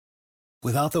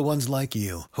Without the ones like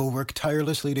you, who work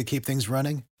tirelessly to keep things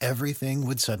running, everything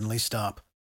would suddenly stop.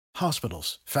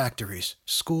 Hospitals, factories,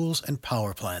 schools, and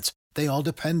power plants, they all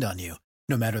depend on you.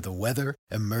 No matter the weather,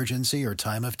 emergency, or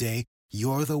time of day,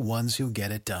 you're the ones who get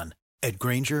it done. At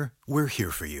Grainger, we're here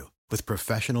for you with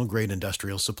professional-grade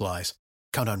industrial supplies.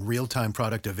 Count on real-time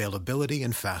product availability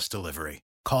and fast delivery.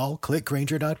 Call,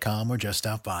 clickgrainger.com, or just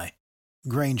stop by.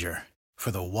 Grainger, for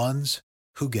the ones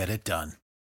who get it done.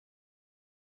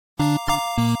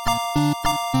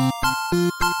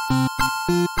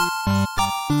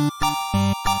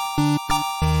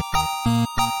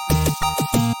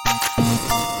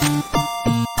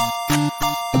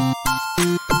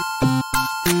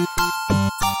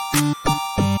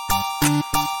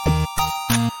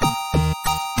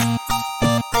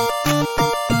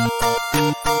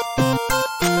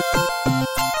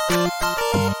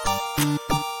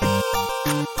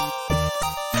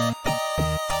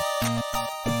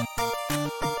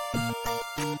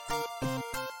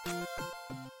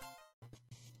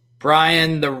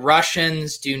 Brian, the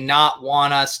Russians do not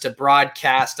want us to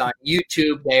broadcast on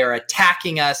YouTube. They are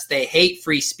attacking us. They hate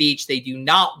free speech. They do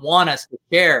not want us to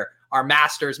share our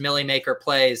Masters Millie Maker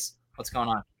plays. What's going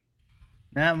on?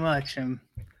 Not much. I'm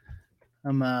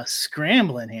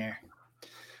scrambling here.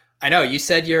 I know you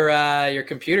said your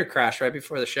computer crashed right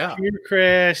before the show. Computer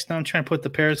crashed. I'm trying to put the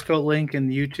Periscope link in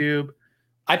YouTube.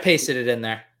 I pasted it in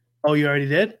there. Oh, you already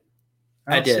did?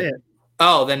 I did. See it.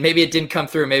 Oh, then maybe it didn't come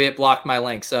through. Maybe it blocked my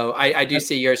link. So I do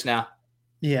see yours now.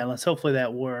 Yeah, let's hopefully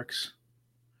that works.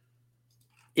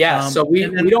 Yeah, so we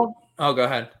don't – oh, go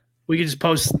ahead. We can just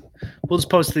post – we'll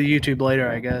just post to the YouTube later,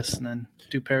 I guess, and then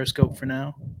do Periscope for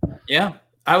now. Yeah.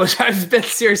 I've been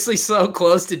seriously so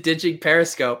close to ditching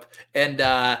Periscope, and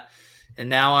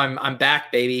now I'm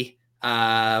back, baby,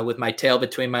 with my tail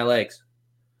between my legs.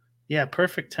 Yeah,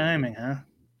 perfect timing, huh?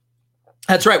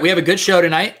 That's right. We have a good show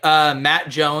tonight. Matt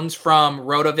Jones from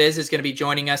RotoViz is going to be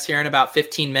joining us here in about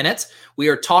 15 minutes. We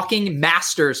are talking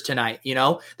Masters tonight. You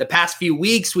know, the past few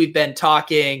weeks we've been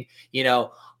talking,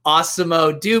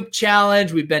 Osimo Dupe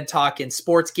Challenge. We've been talking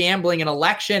sports gambling and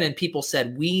election, and people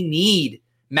said we need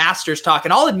Masters talk.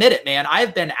 And I'll admit it, man.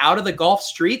 I've been out of the golf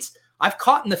streets. I've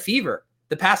caught in the fever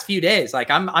the past few days.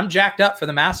 Like I'm jacked up for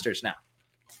the Masters now.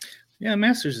 Yeah,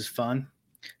 Masters is fun.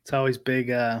 It's always big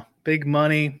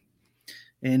money.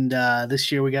 And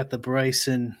this year we got the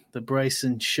Bryson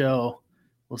show.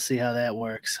 We'll see how that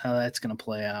works, how that's going to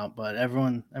play out. But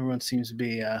everyone seems to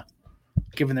be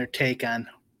giving their take on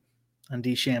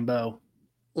DeChambeau.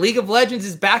 League of Legends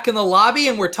is back in the lobby,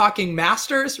 and we're talking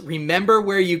Masters. Remember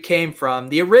where you came from.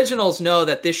 The originals know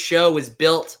that this show was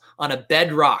built on a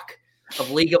bedrock of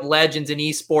League of Legends and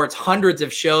esports, hundreds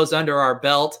of shows under our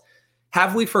belt.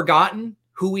 Have we forgotten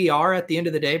who we are at the end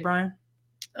of the day, Brian?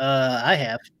 I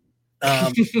have.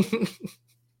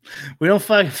 We don't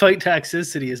fight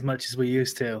toxicity as much as we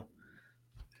used to.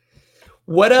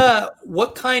 What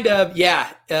kind of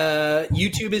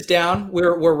YouTube is down.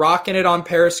 We're rocking it on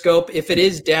Periscope. If it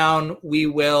is down,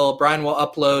 Brian will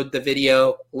upload the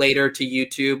video later to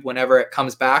YouTube whenever it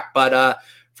comes back. But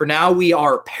for now, we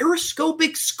are Periscope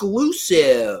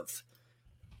exclusive.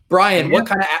 Brian, what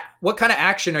kind of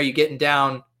action are you getting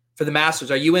down for the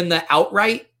Masters? Are you in the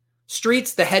outright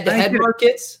streets, the head-to-head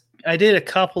markets? I did a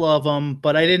couple of them,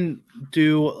 but I didn't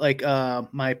do like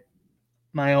my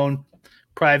own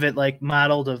private like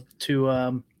model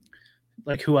to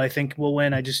like who I think will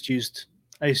win. I just used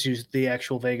the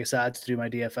actual Vegas odds to do my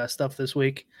DFS stuff this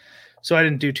week, so I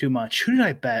didn't do too much. Who did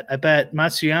I bet? I bet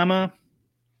Matsuyama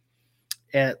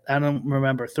at, I don't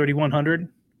remember, 3,100.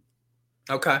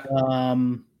 Okay.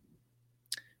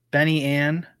 Benny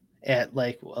Ann at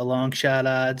like a long shot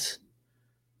odds.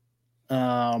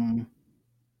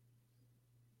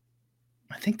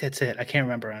 I think that's it. I can't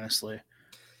remember, honestly.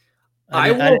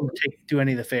 I didn't do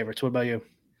any of the favorites. What about you?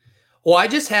 Well, I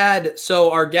just had,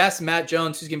 our guest, Matt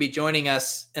Jones, who's going to be joining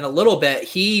us in a little bit,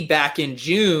 he back in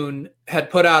June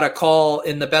had put out a call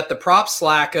in the Bet the Prop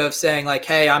Slack of saying like,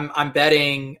 hey, I'm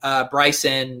betting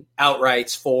Bryson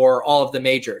outrights for all of the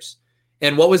majors.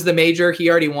 And what was the major he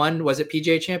already won? Was it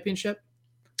PGA Championship?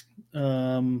 It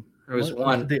was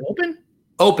one. The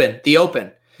Open. The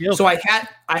Open. So I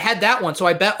had that one. So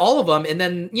I bet all of them. And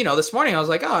then, this morning I was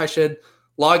like, I should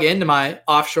log into my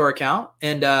offshore account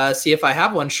and see if I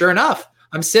have one. Sure enough,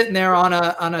 I'm sitting there on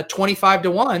a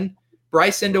 25-1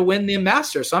 Bryson to win the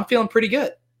Masters. So I'm feeling pretty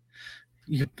good.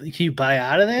 You buy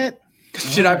out of that?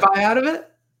 Should I buy out of it?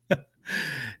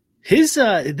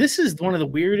 This is one of the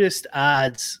weirdest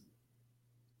odds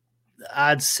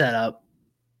setup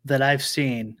that I've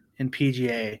seen in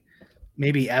PGA,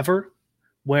 maybe ever,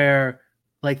 where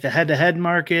like the head-to-head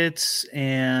markets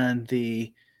and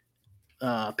the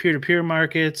peer-to-peer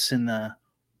markets and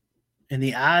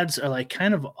the odds are like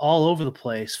kind of all over the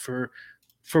place for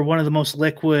one of the most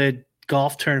liquid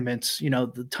golf tournaments,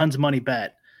 the tons of money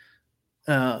bet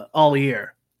all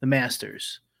year, the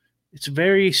Masters. It's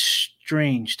very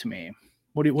strange to me.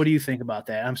 What do you think about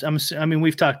that? I mean,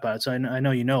 we've talked about it, so I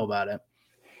know you know about it.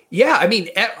 Yeah, I mean,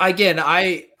 again,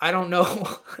 I don't know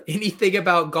anything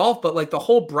about golf, but like the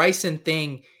whole Bryson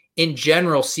thing in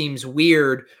general seems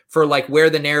weird for like where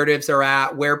the narratives are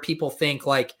at, where people think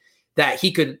like that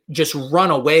he could just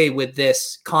run away with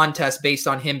this contest based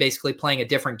on him basically playing a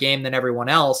different game than everyone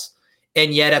else.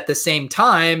 And yet at the same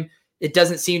time, it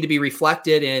doesn't seem to be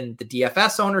reflected in the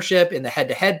DFS ownership, in the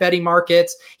head-to-head betting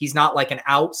markets. He's not like an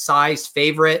outsized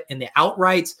favorite in the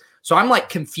outrights. So I'm like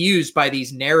confused by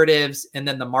these narratives and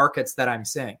then the markets that I'm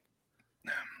seeing.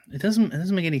 It doesn't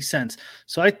make any sense.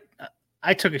 So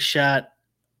I took a shot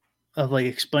of like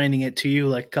explaining it to you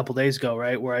like a couple days ago,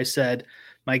 right? Where I said,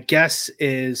 my guess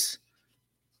is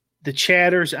the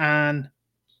chatter's on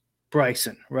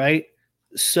Bryson, right?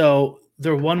 So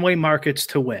they're one-way markets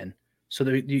to win. So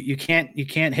you can't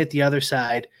hit the other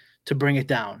side to bring it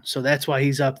down. So that's why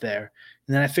he's up there.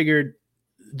 And then I figured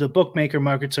the bookmaker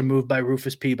markets are moved by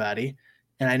Rufus Peabody,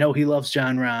 and I know he loves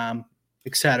Jon Rahm,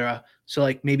 etc. So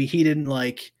like maybe he didn't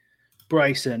like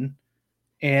Bryson,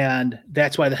 and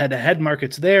that's why the head-to-head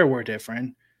markets there were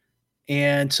different.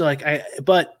 And so like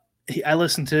I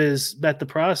listened to his Bet the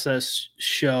Process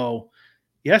show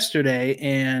yesterday,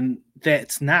 and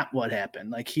that's not what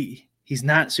happened. Like he's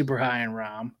not super high on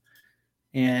Rahm,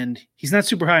 and he's not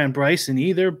super high on Bryson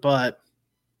either. But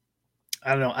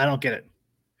I don't know. I don't get it.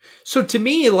 So to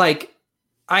me, like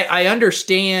I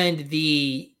understand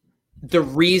the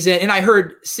reason, and I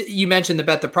heard you mentioned the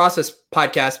Bet the Process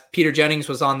podcast. Peter Jennings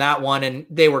was on that one, and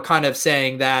they were kind of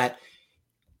saying that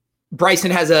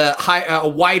Bryson has a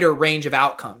wider range of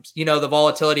outcomes. The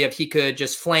volatility of he could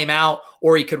just flame out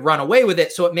or he could run away with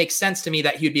it. So it makes sense to me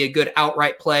that he'd be a good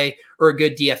outright play or a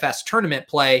good DFS tournament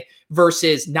play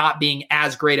versus not being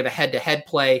as great of a head-to-head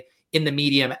play in the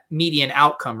median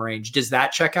outcome range. Does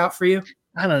that check out for you?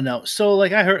 I don't know. So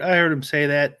like I heard him say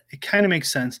that. It kind of makes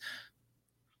sense.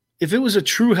 If it was a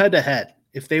true head-to-head,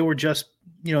 if they were just,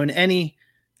 in any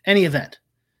event,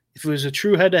 if it was a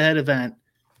true head-to-head event,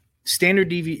 standard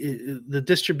the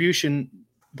distribution,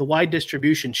 the wide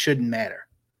distribution shouldn't matter.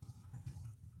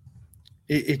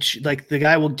 It's like the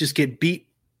guy will just get beat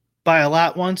by a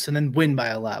lot once and then win by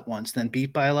a lot once, then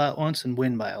beat by a lot once and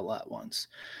win by a lot once.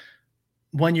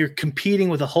 When you're competing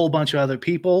with a whole bunch of other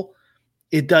people,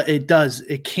 it does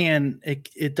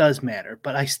matter,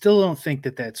 but I still don't think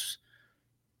that's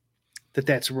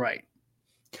right.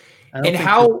 I don't think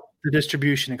how the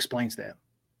distribution explains that.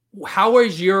 How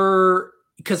is your,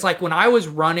 because like when I was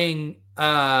running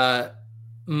my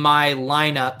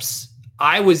lineups,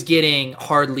 I was getting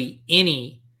hardly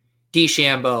any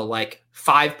DeChambeau, like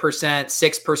 5%,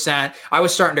 6%. I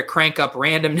was starting to crank up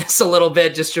randomness a little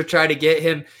bit just to try to get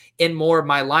him in more of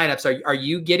my lineups. Are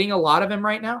you getting a lot of him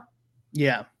right now?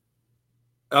 Yeah.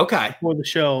 Okay. Before the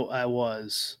show, I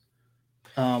was,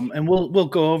 and we'll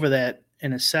go over that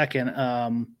in a second. I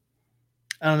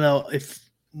don't know if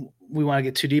we want to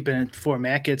get too deep in it before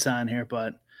Matt gets on here,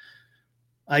 but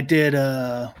I did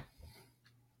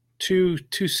two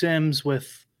sims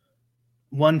with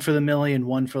one for the million,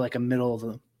 one for like a middle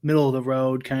of the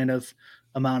road kind of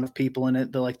amount of people in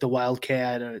it. They're like the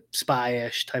Wildcat or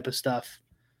Spy-ish type of stuff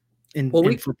in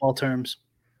football terms.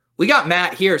 We got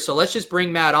Matt here, so let's just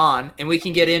bring Matt on, and we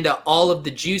can get into all of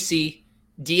the juicy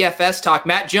DFS talk.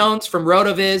 Matt Jones from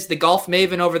RotoViz, the golf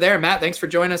maven over there. Matt, thanks for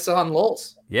joining us on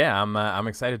Lulz. Yeah, I'm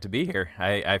excited to be here.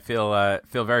 I feel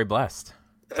very blessed.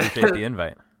 Appreciate the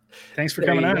invite. Thanks for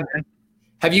coming on, man.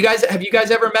 Have you guys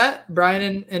ever met,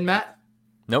 Brian and Matt?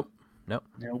 Nope.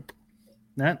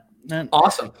 Not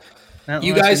awesome. Not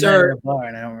you guys are. Bar,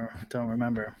 and I don't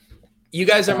remember. You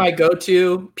guys are my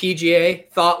go-to PGA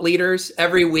thought leaders.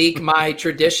 Every week, my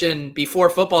tradition before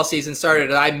football season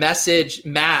started, I message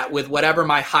Matt with whatever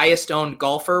my highest owned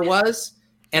golfer was.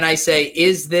 And I say,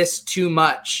 is this too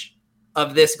much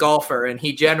of this golfer? And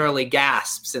he generally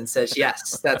gasps and says,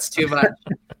 yes, that's too much.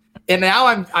 And now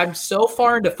I'm so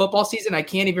far into football season, I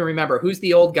can't even remember. Who's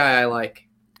the old guy I like?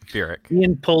 Furyk.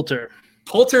 Ian Poulter.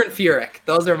 Poulter and Furyk.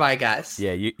 Those are my guys.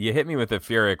 Yeah, you hit me with a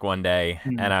Furyk one day,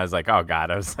 and I was like, oh, God.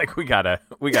 I was like, we gotta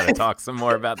talk some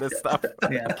more about this stuff.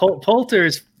 Yeah,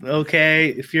 Poulter's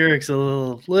okay. Furyk's a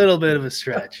little bit of a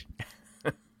stretch.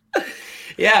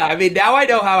 Yeah, I mean, now I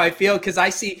know how I feel because I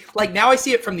see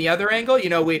it from the other angle.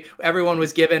 Everyone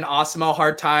was giving Osimo a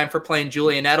hard time for playing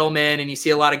Julian Edelman, and you see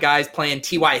a lot of guys playing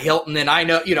T.Y. Hilton, and I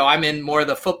know, I'm in more of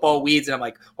the football weeds, and I'm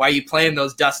like, why are you playing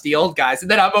those dusty old guys? And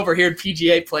then I'm over here in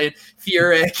PGA playing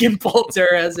Furyk and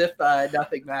Poulter as if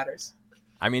nothing matters.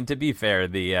 I mean, to be fair,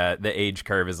 the age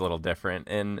curve is a little different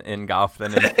in golf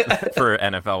than for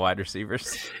NFL wide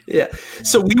receivers. Yeah.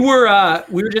 So we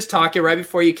were just talking right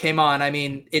before you came on. I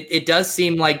mean, it does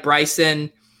seem like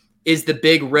Bryson is the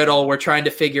big riddle we're trying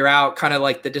to figure out, kind of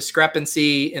like the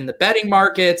discrepancy in the betting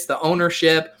markets, the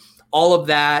ownership, all of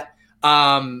that.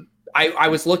 I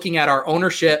was looking at our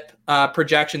ownership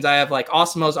projections. I have like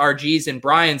Osimo's, RG's, and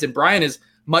Brian's, and Brian is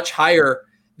much higher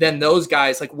than those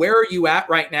guys. Like, where are you at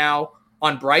right now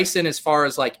on Bryson as far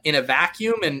as like in a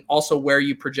vacuum, and also where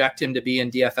you project him to be in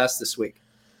DFS this week?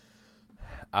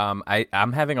 I'm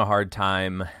having a hard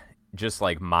time just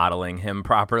like modeling him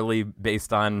properly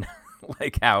based on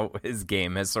like how his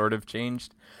game has sort of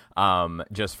changed.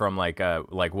 Just from like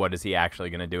what is he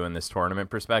actually going to do in this tournament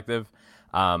perspective.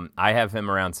 I have him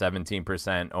around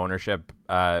 17% ownership,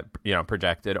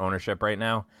 projected ownership right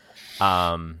now.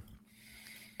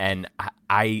 And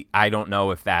I don't know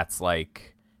if that's like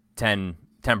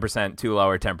 10% too low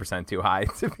or 10% too high,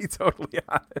 to be totally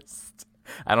honest.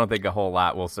 I don't think a whole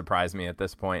lot will surprise me at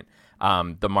this point.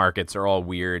 The markets are all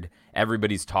weird.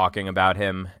 Everybody's talking about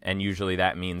him, and usually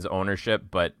that means ownership,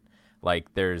 but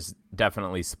like there's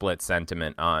definitely split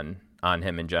sentiment on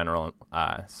him in general.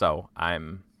 So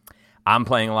I'm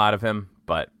playing a lot of him,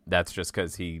 but that's just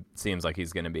because he seems like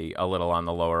he's going to be a little on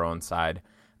the lower owned side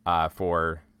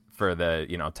for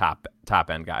the top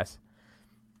end guys.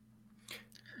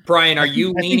 Brian, are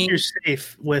you leaning? I think you're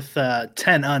safe with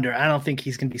 10 under. I don't think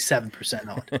he's going to be 7%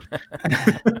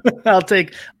 owned.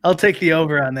 I'll take the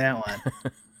over on that one.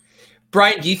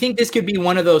 Brian, do you think this could be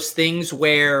one of those things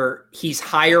where he's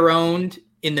higher owned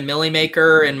in the Millie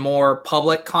Maker and more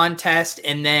public contest,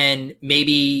 and then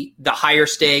maybe the higher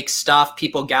stakes stuff,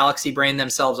 people galaxy brain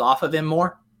themselves off of him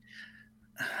more?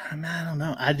 I don't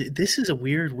know. This is a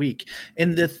weird week.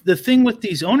 And the thing with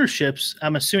these ownerships,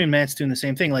 I'm assuming Matt's doing the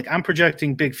same thing. Like, I'm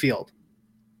projecting big field.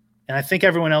 And I think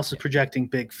everyone else is projecting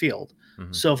big field.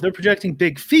 Mm-hmm. So if they're projecting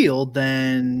big field,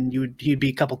 then you'd be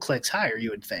a couple clicks higher,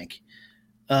 you would think.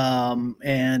 And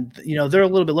they're a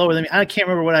little bit lower than me. I can't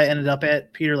remember what I ended up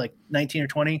at, Peter, like 19 or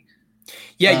 20.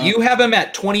 Yeah, you have him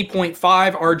at 20.5.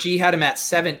 RG had him at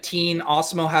 17.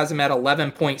 Osimo has him at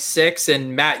 11.6.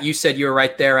 And Matt, you said you were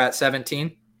right there at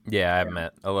 17. Yeah, I'm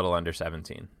at a little under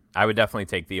 17. I would definitely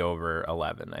take the over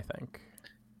 11, I think.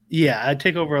 Yeah, I'd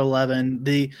take over 11.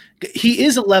 He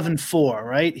is 11.4,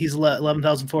 right? He's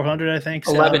 11,400, I think.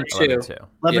 So 11.2.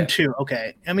 11.2. Yeah.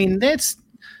 Okay. I mean,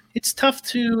 it's tough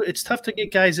to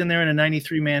get guys in there in a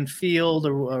 93-man field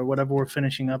or whatever we're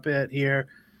finishing up at here.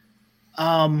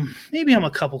 Maybe I'm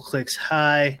a couple clicks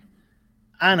high.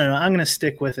 I don't know. I'm going to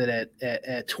stick with it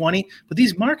at 20. But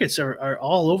these markets are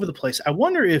all over the place. I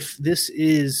wonder if this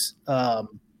is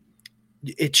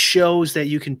it shows that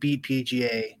you can beat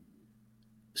PGA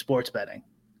sports betting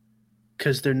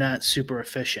because they're not super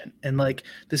efficient. And like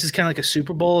this is kind of like a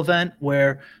Super Bowl event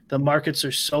where the markets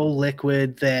are so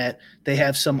liquid that they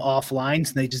have some off lines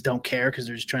and they just don't care because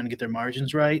they're just trying to get their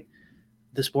margins right.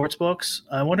 The sports books.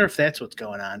 I wonder if that's what's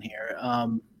going on here.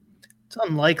 It's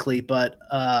unlikely, but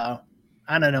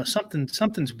I don't know.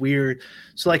 Something's weird.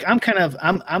 So like I'm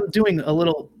doing a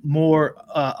little more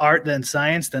art than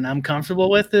science than I'm comfortable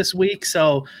with this week.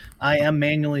 So I am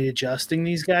manually adjusting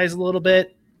these guys a little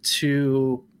bit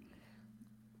to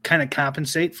kind of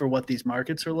compensate for what these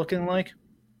markets are looking like.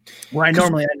 Where I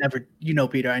never,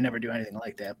 Peter, I never do anything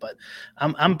like that, but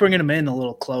I'm bringing them in a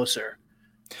little closer.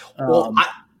 Well,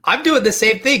 I'm doing the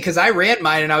same thing because I ran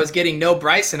mine and I was getting no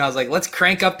Bryson. I was like, let's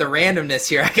crank up the randomness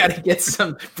here. I got to get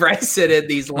some Bryson in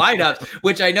these lineups,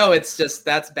 which I know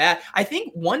that's bad. I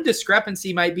think one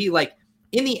discrepancy might be like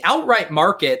in the outright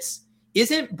markets,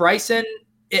 isn't Bryson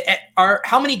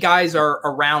how many guys are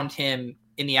around him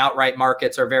in the outright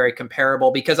markets are very comparable?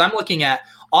 Because I'm looking at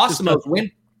Osimo's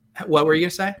win. What were you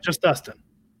going to say? Just Dustin.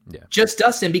 Yeah. Just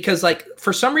Dustin, because like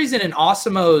for some reason in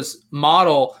Osimo's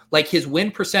model, like his win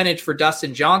percentage for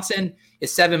Dustin Johnson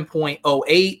is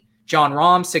 7.08, John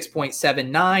Rahm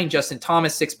 6.79, Justin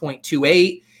Thomas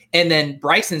 6.28, and then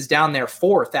Bryson's down there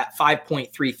fourth at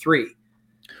 5.33.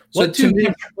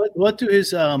 What do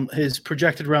his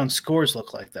projected round scores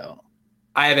look like though?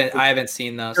 I haven't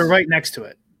seen those. They're right next to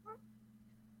it.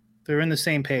 They're in the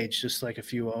same page, just like a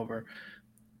few over.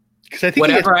 I think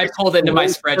whatever I pulled into my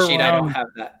spreadsheet, I don't have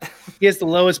that. He has the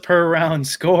lowest per round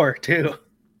score too.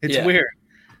 It's weird.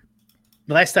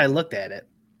 Last I looked at it.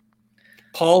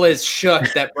 Paul is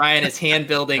shook that Brian is hand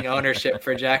building ownership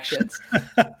projections.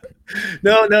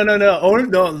 No.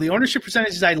 The ownership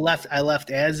percentages I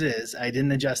left as is. I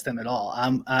didn't adjust them at all.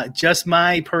 Just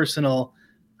my personal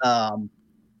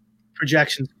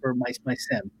projections for my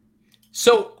sim.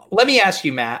 So let me ask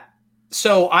you, Matt.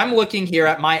 So I'm looking here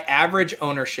at my average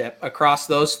ownership across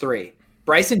those three.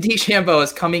 Bryson DeChambeau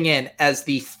is coming in as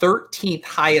the 13th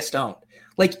highest owned.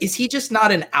 Like, is he just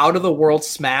not an out of the world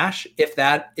smash if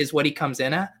that is what he comes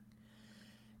in at?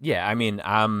 Yeah, I mean,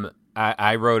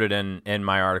 I wrote it in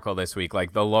my article this week.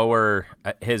 Like, the lower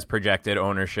his projected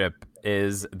ownership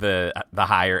is, the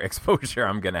higher exposure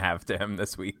I'm going to have to him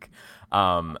this week.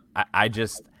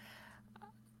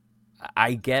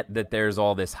 I get that there's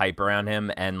all this hype around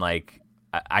him, and like,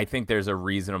 I think there's a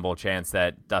reasonable chance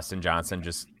that Dustin Johnson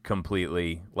just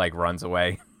completely like runs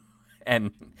away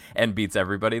and beats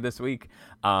everybody this week.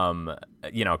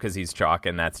 Because he's chalk,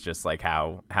 and that's just like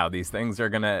how these things are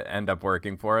gonna end up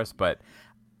working for us. But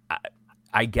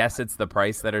I guess it's the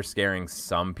price that are scaring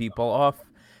some people off.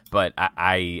 But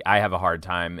I have a hard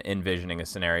time envisioning a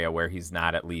scenario where he's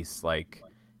not at least like,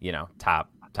 top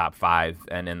 5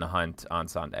 and in the hunt on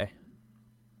Sunday.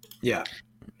 Yeah.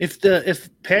 If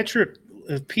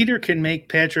Peter can make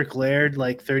Patrick Laird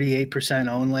like 38%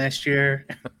 owned last year.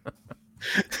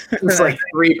 It's like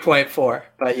 3.4,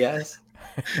 but yes.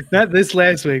 Not this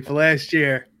last week, but last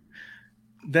year.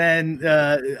 Then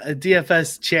a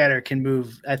DFS chatter can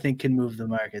move the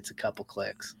markets a couple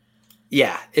clicks.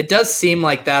 Yeah, it does seem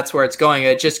like that's where it's going.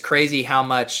 It's just crazy how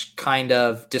much kind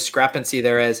of discrepancy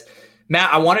there is.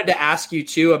 Matt, I wanted to ask you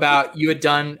too about, you had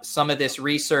done some of this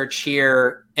research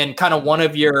here, and kind of one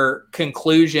of your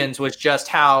conclusions was just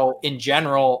how, in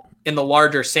general, in the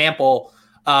larger sample,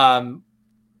 the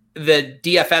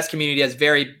DFS community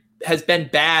has been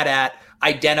bad at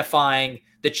identifying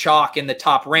the chalk in the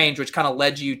top range, which kind of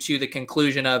led you to the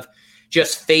conclusion of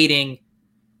just fading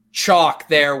chalk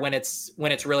there when it's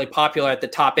really popular at the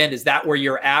top end. Is that where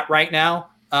you're at right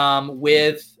now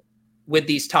with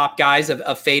these top guys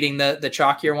of fading the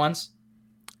chalkier ones?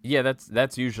 Yeah,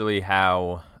 that's usually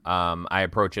how I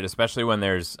approach it, especially when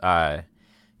there's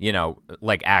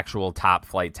like actual top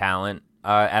flight talent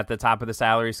at the top of the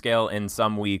salary scale. In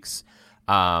some weeks,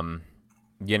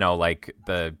 like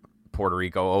the Puerto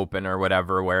Rico Open or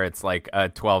whatever, where it's like a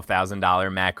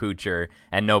 $12,000 Matt Kuchar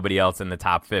and nobody else in the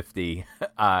top 50,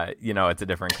 it's a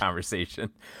different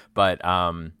conversation. But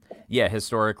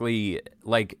historically,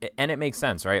 like, and it makes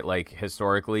sense, right? Like,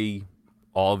 historically,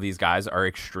 all of these guys are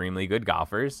extremely good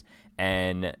golfers,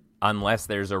 and unless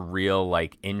there's a real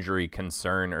like injury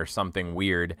concern or something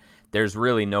weird, there's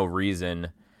really no reason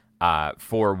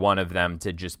for one of them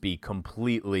to just be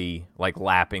completely like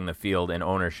lapping the field in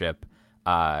ownership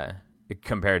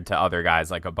compared to other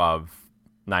guys like above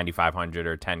 9,500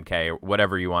 or 10K or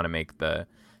whatever you want to make the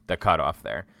cutoff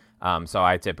there. So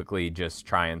I typically just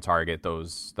try and target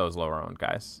those lower owned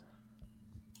guys.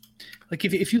 Like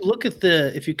if you look at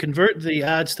if you convert the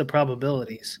odds to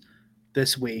probabilities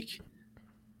this week,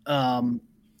 and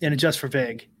adjust for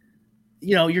VIG,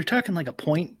 you're talking like a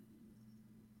point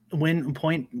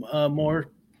more,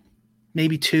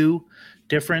 maybe 2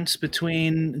 difference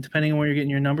between, depending on where you're getting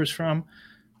your numbers from,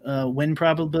 win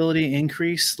probability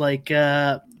increase. Like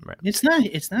right. It's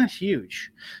not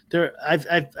huge.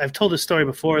 I've told this story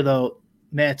before though.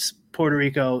 Matt's Puerto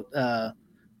Rico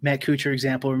Matt Kuchar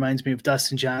example reminds me of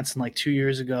Dustin Johnson like 2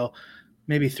 years ago,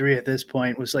 maybe 3 at this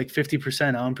point, was like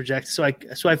 50% owned projected. So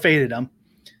I faded him,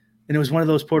 and it was one of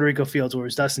those Puerto Rico fields where it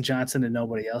was Dustin Johnson and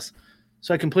nobody else.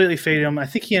 So I completely faded him. I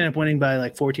think he ended up winning by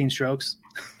like 14 strokes.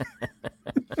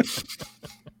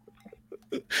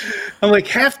 I'm like,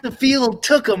 half the field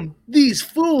took him. These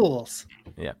fools.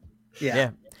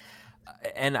 Yeah.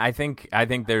 And I think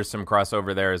there's some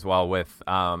crossover there as well with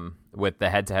the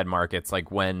head-to-head markets.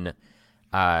 Like when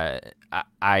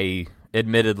I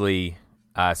admittedly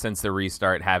since the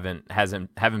restart haven't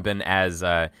been as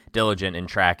diligent in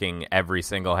tracking every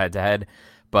single head-to-head,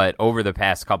 but over the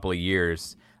past couple of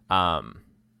years,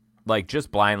 like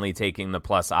just blindly taking the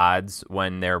plus odds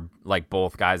when they're like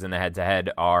both guys in the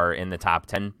head-to-head are in the top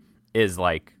 10 is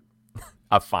like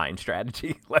a fine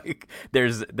strategy. Like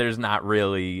there's not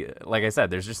really, like I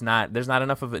said, there's not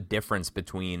enough of a difference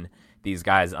between these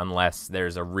guys unless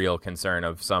there's a real concern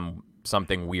of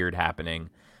something weird happening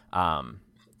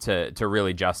to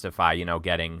really justify,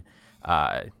 getting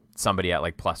somebody at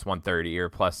like plus 130 or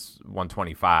plus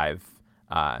 125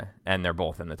 and they're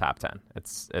both in the top 10.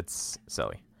 It's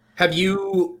silly. Have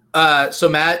you so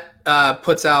Matt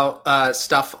puts out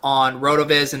stuff on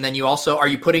RotoViz, and then are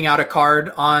you putting out a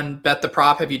card on Bet the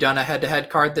Prop? Have you done a head-to-head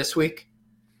card this week?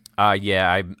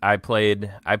 Yeah, I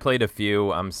played a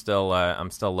few. I'm still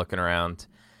looking around.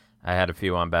 I had a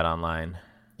few on Bet Online.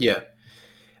 Yeah.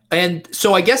 And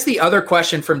so I guess the other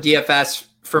question from DFS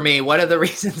for me, one of the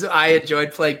reasons I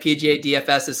enjoyed playing PGA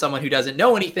DFS as someone who doesn't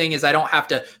know anything is I don't have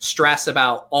to stress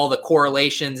about all the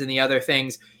correlations and the other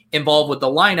things involved with the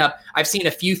lineup. I've seen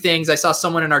a few things. I saw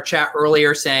someone in our chat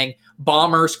earlier saying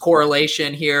bombers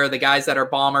correlation here. The guys that are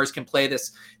bombers can play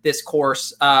this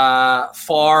course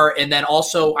far. And then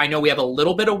also I know we have a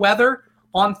little bit of weather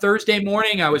on Thursday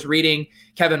morning. I was reading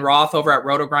Kevin Roth over at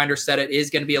RotoGrinder said it is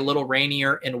going to be a little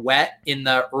rainier and wet in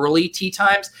the early tee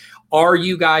times. Are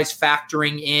you guys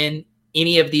factoring in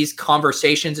any of these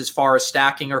conversations as far as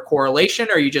stacking or correlation,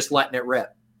 or are you just letting it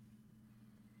rip?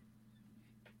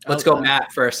 Let's go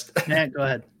Matt first. Matt, go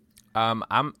ahead.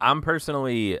 I'm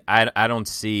personally, I don't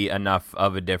see enough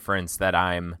of a difference that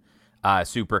I'm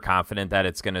super confident that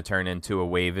it's going to turn into a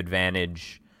wave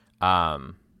advantage,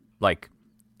 like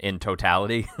in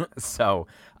totality. So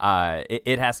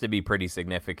it has to be pretty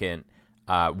significant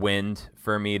wind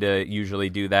for me to usually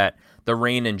do that. The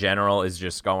rain in general is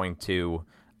just going to,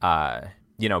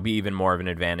 be even more of an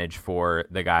advantage for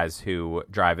the guys who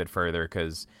drive it further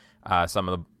because some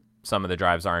of the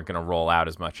drives aren't going to roll out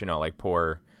as much. Like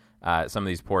some of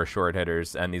these poor short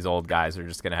hitters and these old guys are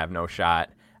just going to have no shot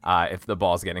if the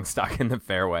ball's getting stuck in the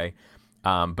fairway.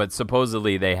 But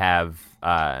supposedly they have,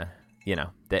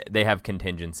 they have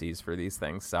contingencies for these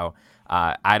things. So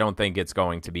I don't think it's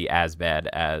going to be as bad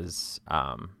as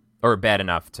or bad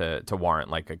enough to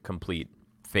warrant like a complete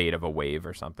fade of a wave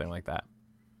or something like that.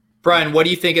 Brian, what do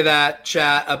you think of that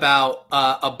chat about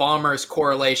a bomber's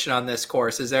correlation on this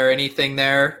course? Is there anything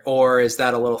there, or is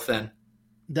that a little thin?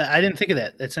 I didn't think of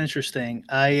that. That's interesting.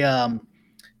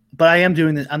 But I am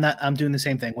doing this. I'm doing the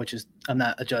same thing, which is I'm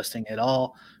not adjusting at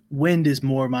all. Wind is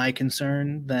more my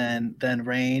concern than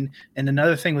rain. And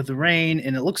another thing with the rain,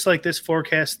 and it looks like this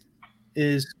forecast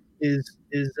is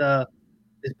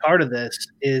part of this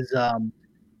is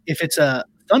if it's a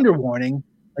thunder warning,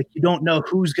 like you don't know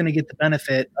who's going to get the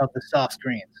benefit of the soft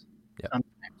greens. Yep.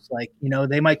 Sometimes, like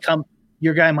they might come,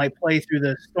 your guy might play through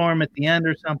the storm at the end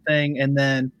or something, and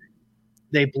then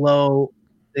they blow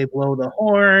the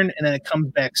horn, and then it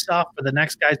comes back soft for the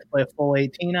next guys to play a full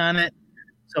 18 on it.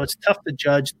 So it's tough to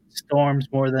judge storms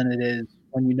more than it is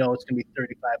when you know it's going to be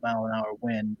 35-mile-an-hour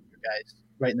wind. Your guys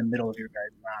right in the middle of your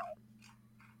guys' round.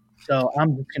 So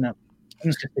I'm just gonna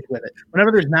stick with it.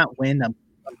 Whenever there's not wind, I'm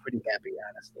pretty happy,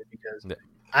 honestly, because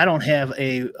I don't have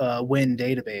a wind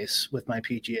database with my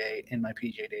PGA in my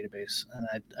PGA database,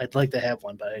 and I'd like to have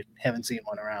one, but I haven't seen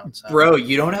one around. So. Bro,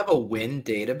 you don't have a wind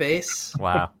database?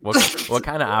 Wow, what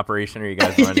kind of operation are you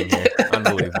guys running here?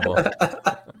 Unbelievable.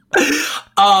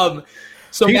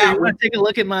 So Peter, Matt, you want to take a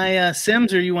look at my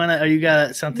Sims, or you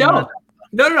got something? No.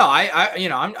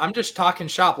 I'm just talking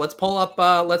shop. Let's pull up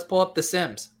the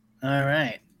Sims. All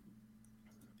right.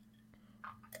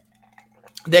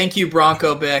 Thank you,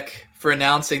 Bronco Bick, for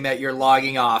announcing that you're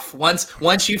logging off.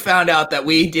 Once you found out that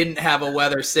we didn't have a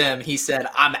weather sim, he said,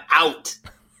 "I'm out."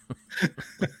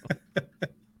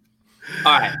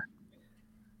 All right.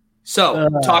 So,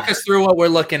 talk us through what we're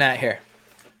looking at here.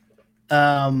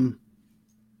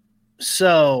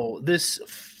 So this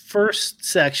first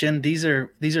section, these are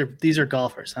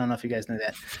golfers. I don't know if you guys knew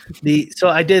that. So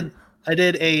I did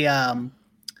a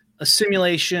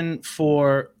simulation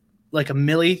for like a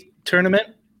Millie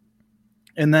tournament,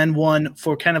 and then one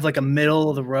for kind of like a middle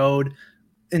of the road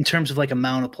in terms of like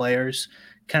amount of players,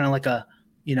 kind of like a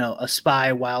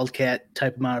spy wildcat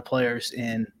type amount of players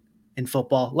in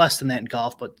football, less than that in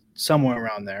golf, but somewhere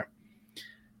around there.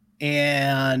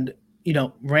 And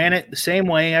ran it the same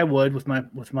way I would with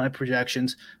my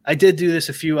projections. I did do this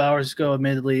a few hours ago.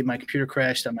 Admittedly, my computer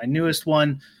crashed on my newest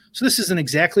one, so this isn't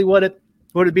exactly what it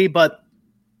would be, but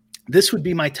this would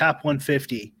be my top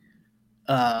 150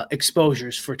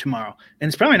 exposures for tomorrow. And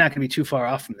it's probably not going to be too far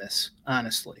off from this,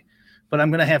 honestly. But I'm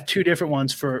going to have two different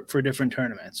ones for different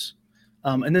tournaments.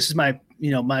 And this is my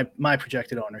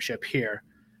projected ownership here.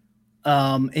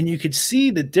 And you could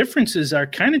see the differences are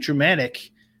kind of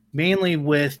dramatic, mainly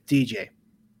with DJ.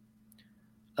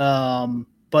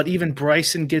 But even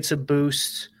Bryson gets a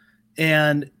boost.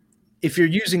 And if you're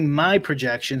using my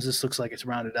projections, this looks like it's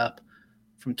rounded up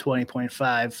from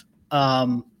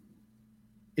 20.5.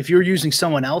 If you're using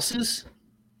someone else's,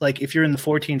 like if you're in the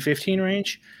 14-15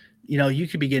 range, you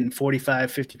could be getting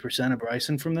 45-50% of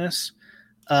Bryson from this.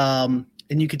 And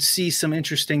you could see some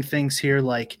interesting things here,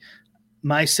 like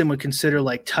my sim would consider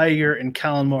like Tiger and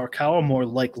Colin Morikawa more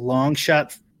like long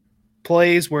shot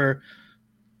plays where,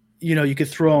 you could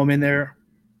throw them in there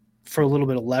for a little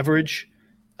bit of leverage.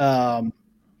 And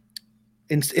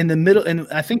in the middle. And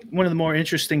I think one of the more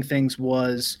interesting things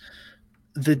was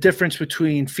the difference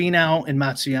between Finau and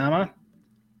Matsuyama.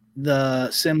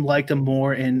 The sim liked him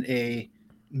more in a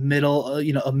middle,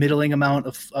 a middling amount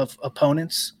of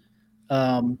opponents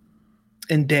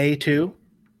in day 2.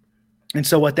 And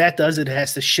so what that does, it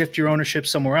has to shift your ownership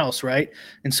somewhere else, right?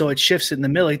 And so it shifts it in the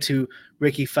millie to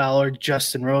Ricky Fowler,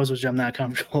 Justin Rose, which I'm not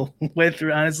comfortable with,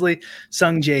 honestly.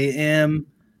 Sung J M,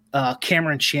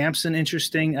 Cameron Champson,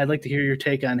 interesting. I'd like to hear your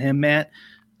take on him, Matt.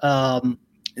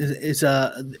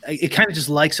 It kind of just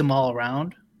likes them all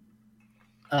around.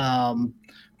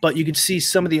 But you can see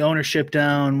some of the ownership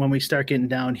down when we start getting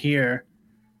down here.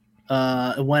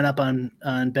 It went up on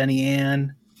Benny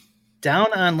Ann, down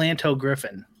on Lanto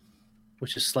Griffin,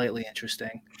 which is slightly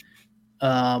interesting.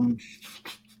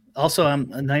 Also,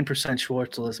 I'm a 9%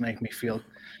 Schwartzel doesn't make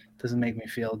me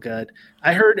feel good.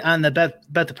 I heard on the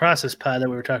Bet the Process pod that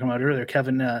we were talking about earlier,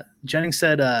 Kevin Jennings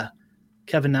said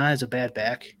Kevin Na is a bad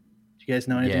back. Do you guys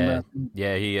know anything about him?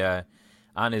 Yeah, he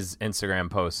on his Instagram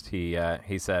post he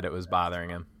said it was bothering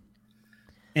him.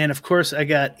 And of course, I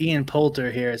got Ian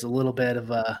Poulter here as a little bit of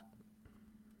a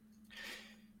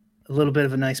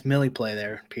nice millie play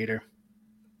there, Peter.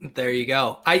 There you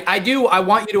go. I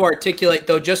want you to articulate,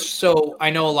 though, just so I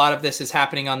know a lot of this is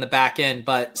happening on the back end,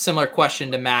 but similar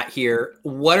question to Matt here.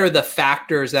 What are the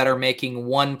factors that are making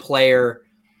one player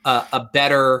a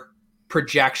better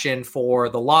projection for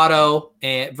the lotto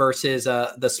versus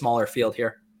the smaller field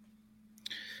here?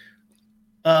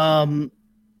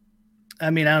 I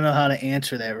mean, I don't know how to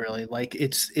answer that really. Like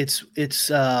it's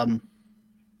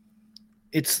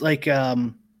like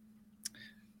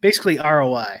basically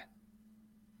ROI.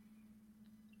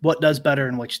 What does better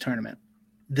in which tournament?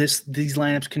 These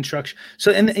lineups construction.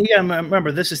 So and yeah,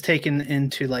 remember this is taken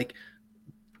into like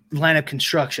lineup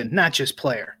construction, not just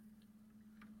player.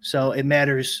 So it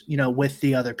matters, with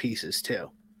the other pieces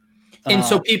too. And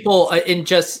so people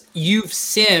you've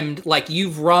simmed, like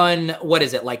you've run, what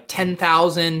is it, like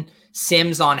 10,000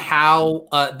 sims on how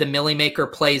the Millie Maker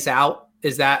plays out?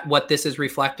 Is that what this is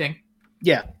reflecting?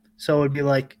 Yeah. So it would be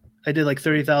like, I did like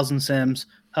 30,000 sims,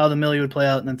 how the Millie would play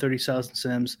out, and then 30,000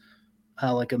 sims,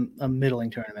 how like a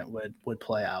middling tournament would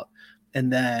play out.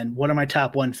 And then what are my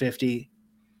top 150?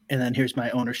 And then here's my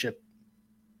ownership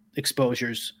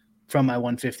exposures from my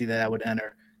 150 that I would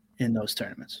enter in those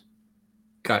tournaments.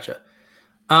 Gotcha.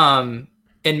 And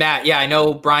Matt, yeah, I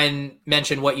know Brian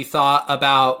mentioned what you thought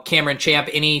about Cameron Champ.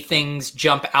 Any things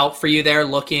jump out for you there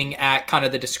looking at kind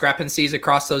of the discrepancies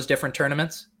across those different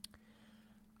tournaments?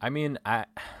 I mean, I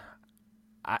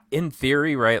in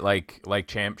theory, right, like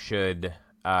Champ should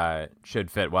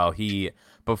fit well. He,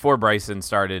 before Bryson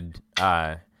started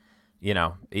having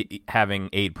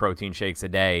 8 protein shakes a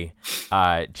day,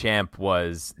 Champ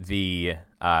was the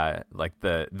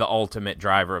ultimate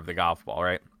driver of the golf ball,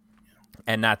 right?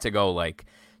 And not to go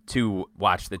to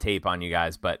watch the tape on you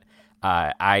guys, but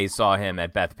I saw him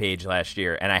at Bethpage last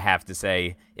year, and I have to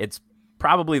say it's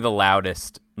probably the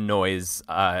loudest noise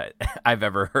I've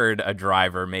ever heard a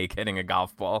driver make hitting a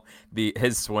golf ball.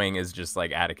 His swing is just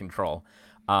out of control.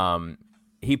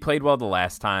 He played well the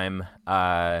last time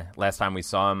we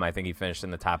saw him. I think he finished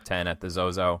in the top 10 at the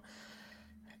Zozo.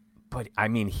 But I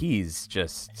mean, he's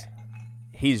just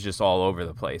all over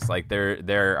the place. Like there's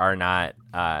not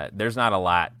a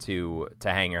lot to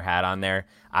hang your hat on there.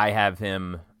 I have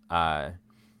him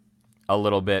a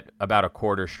little bit, about a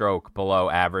quarter stroke below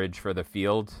average for the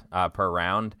field per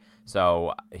round.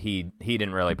 So he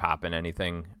didn't really pop in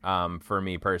anything for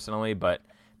me personally, but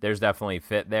there's definitely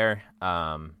fit there.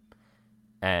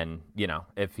 And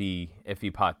if he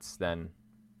putts, then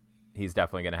he's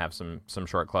definitely going to have some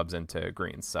short clubs into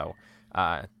greens. So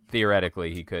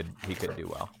theoretically, he could do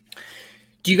well.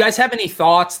 Do you guys have any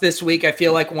thoughts this week? I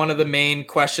feel like one of the main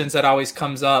questions that always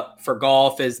comes up for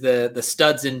golf is the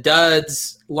studs and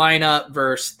duds lineup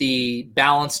versus the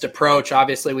balanced approach.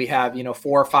 Obviously, we have 4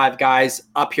 or 5 guys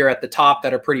up here at the top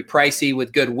that are pretty pricey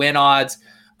with good win odds.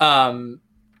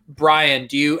 Brian,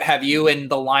 have you in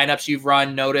the lineups you've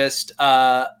run noticed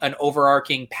an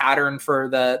overarching pattern for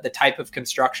the type of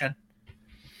construction?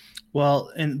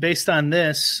 Well, and based on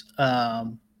this, I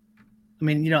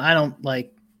mean, I don't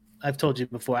I've told you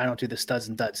before, I don't do the studs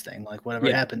and duds thing. Like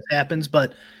whatever happens.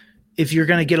 But if you're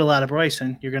going to get a lot of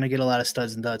Bryson, you're going to get a lot of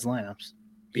studs and duds lineups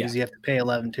because you have to pay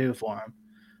 11-2 for him.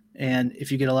 And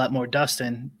if you get a lot more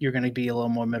Dustin, you're going to be a little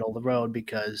more middle of the road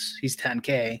because he's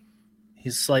 10K.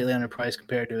 He's slightly underpriced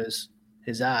compared to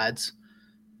his odds.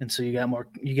 And so you got more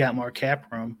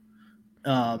cap room.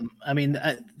 I mean,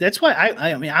 that's why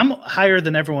I mean, I'm higher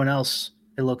than everyone else.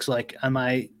 It looks like on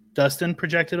my Dustin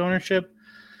projected ownership.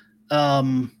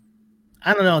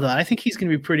 I don't know though. I think he's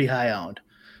going to be pretty high owned.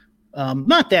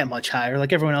 Not that much higher.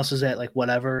 Like everyone else is at like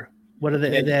whatever. What are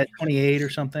they at 28 or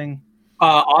something?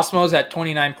 Osmo's at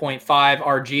 29.5.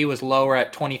 RG was lower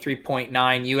at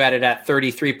 23.9. You had it at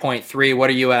 33.3. What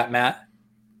are you at, Matt?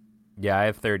 Yeah, I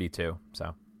have 32.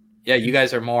 So yeah, you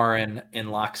guys are more in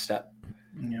lockstep.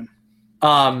 Yeah.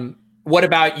 What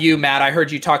about you, Matt? I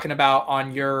heard you talking about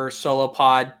on your solo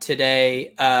pod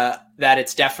today that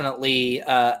it's definitely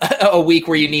a week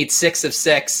where you need 6 of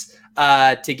 6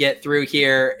 to get through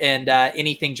here. And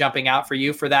anything jumping out for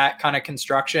you for that kind of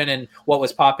construction and what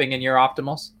was popping in your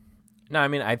optimals? No, I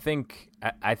mean, I think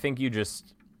you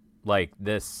just like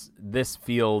this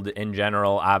field in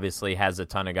general obviously has a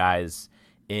ton of guys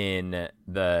in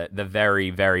the very,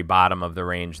 very bottom of the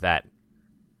range that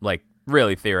like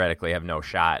really theoretically have no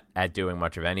shot at doing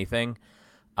much of anything.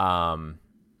 And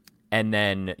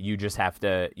then you just have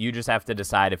to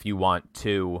decide if you want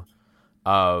 2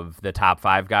 of the top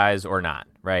 5 guys or not,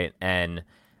 right? And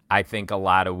I think a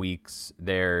lot of weeks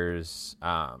there's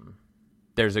a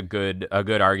good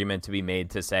argument to be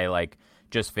made to say like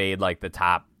just fade like the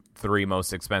top 3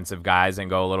 most expensive guys and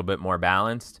go a little bit more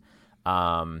balanced.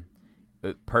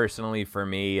 Personally, for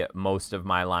me, most of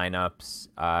my lineups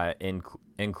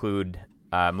include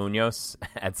Munoz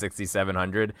at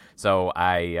 6,700, so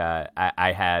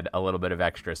I had a little bit of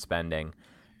extra spending.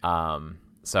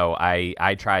 So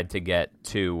I tried to get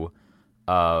 2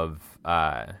 of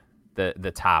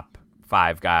the top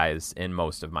 5 guys in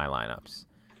most of my lineups.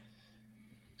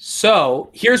 So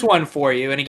here's one for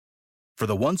you. And for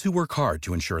the ones who work hard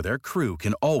to ensure their crew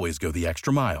can always go the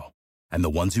extra mile, and the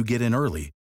ones who get in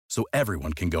early so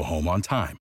everyone can go home on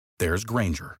time, there's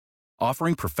Grainger,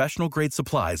 offering professional-grade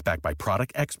supplies backed by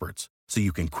product experts so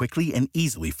you can quickly and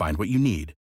easily find what you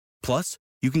need. Plus,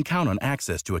 you can count on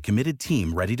access to a committed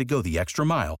team ready to go the extra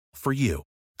mile for you.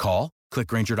 Call, click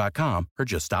Grainger.com, or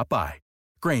just stop by.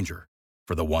 Grainger,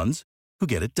 for the ones who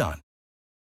get it done.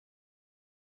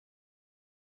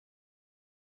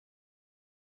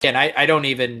 And I don't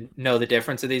even know the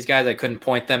difference of these guys. I couldn't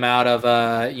point them out of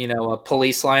a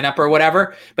police lineup or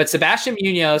whatever. But Sebastian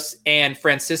Munoz and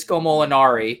Francisco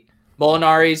Molinari.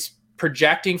 Molinari's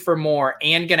projecting for more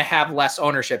and going to have less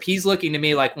ownership. He's looking to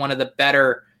me like one of the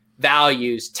better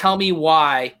values. Tell me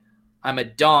why I'm a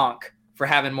donk for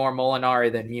having more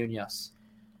Molinari than Munoz.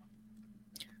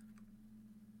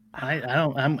 I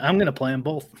don't. I'm going to play them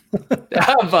both.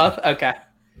 Both. Okay.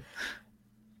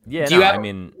 Yeah,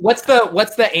 what's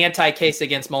the anti-case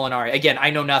against Molinari? Again, I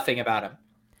know nothing about him.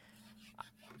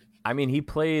 I mean, he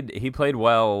played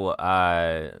well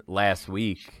last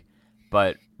week,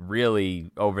 but really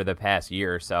over the past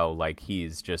year or so, like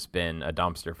he's just been a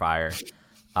dumpster fire.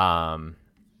 I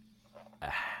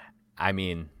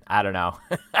mean, I don't know.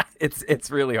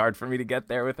 It's really hard for me to get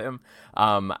there with him.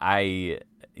 I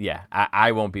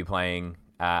won't be playing.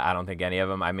 I don't think any of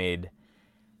them. I made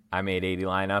 80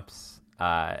 lineups.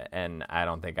 And I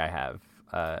don't think I have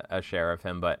a share of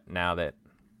him, but now that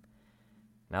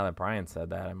Brian said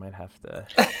that, I might have to.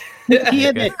 He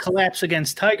had that collapse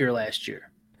against Tiger last year.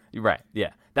 Right.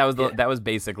 Yeah. That was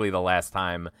basically the last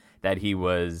time that he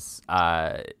was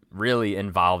really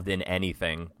involved in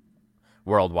anything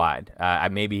worldwide.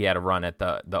 Maybe he had a run at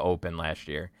the Open last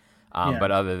year, but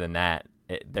other than that,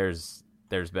 there's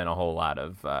been a whole lot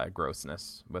of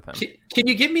grossness with him. Can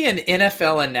you give me an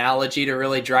NFL analogy to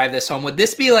really drive this home? Would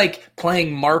this be like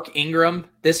playing Mark Ingram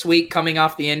this week coming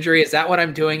off the injury? Is that what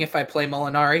I'm doing if I play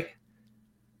Molinari?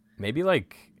 Maybe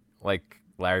like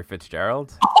Larry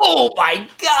Fitzgerald? Oh my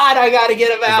God, I got to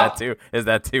get him out. Is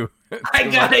that too? I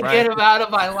got to get him out of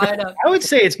my lineup. I would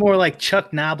say it's more like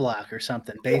Chuck Knobloch or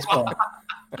something, baseball.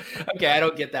 Okay, I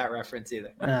don't get that reference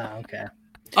either. Oh, okay.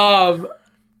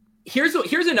 Here's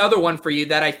another one for you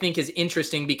that I think is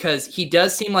interesting because he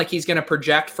does seem like he's going to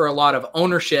project for a lot of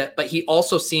ownership, but he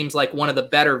also seems like one of the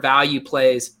better value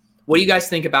plays. What do you guys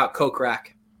think about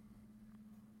Kokrak?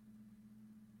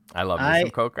 I love me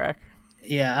some Kokrak.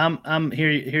 Yeah, I'm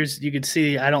here. Here's you can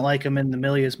see I don't like him in the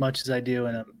millie as much as I do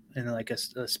in like a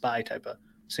spy type of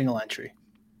single entry.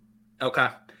 Okay,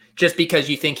 just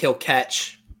because you think he'll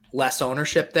catch less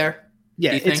ownership there.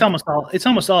 Yeah, it's almost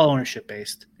all ownership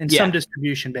based and some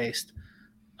distribution based.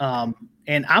 And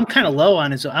I'm kind of low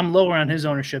on I'm lower on his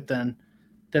ownership than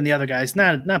the other guys.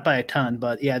 Not by a ton,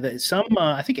 but yeah,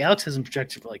 I think Alex has him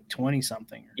projected for like 20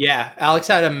 something. Yeah, Alex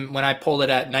had him when I pulled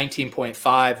it at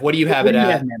 19.5. What do you have it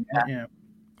at? Yeah.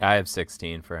 I have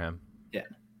 16 for him. Yeah.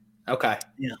 Okay.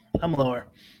 Yeah, I'm lower.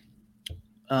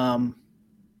 I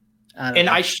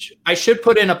should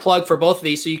put in a plug for both of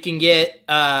these so you can get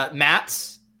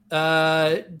Matt's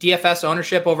DFS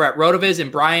ownership over at RotoViz,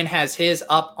 and Brian has his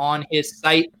up on his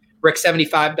site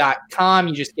brick75.com.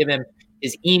 You just give him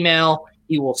his email.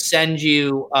 He will send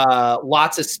you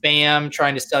lots of spam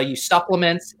trying to sell you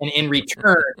supplements, and in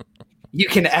return, you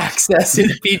can access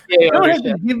his PGA You don't have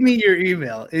ownership. to give me your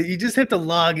email. You just have to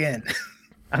log in.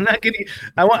 I'm not getting.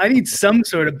 I need some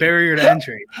sort of barrier to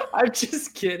entry. I'm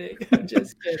just kidding.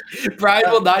 Brian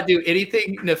will not do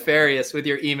anything nefarious with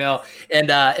your email, and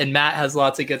Matt has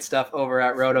lots of good stuff over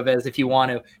at RotoViz if you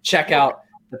want to check out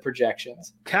the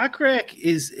projections. Kokrak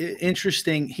is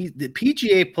interesting. The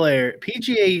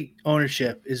PGA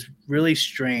ownership is really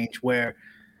strange. Where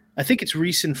I think it's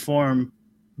recent form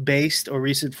based or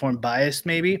recent form biased,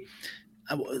 maybe.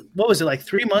 What was it, like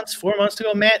 4 months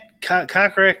ago, Matt?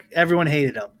 Kokrak, everyone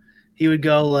hated him. He would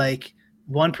go like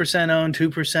 1% owned,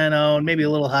 2% owned, maybe a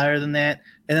little higher than that.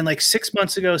 And then like 6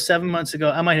 months ago, 7 months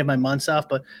ago, I might have my months off,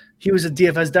 but he was a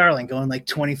DFS darling going like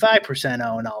 25%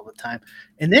 owned all the time.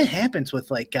 And that happens with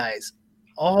like guys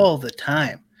all the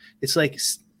time. It's like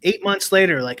 8 months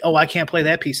later, like, oh, I can't play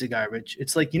that piece of garbage.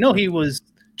 It's like, he was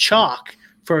chalk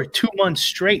for 2 months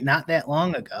straight not that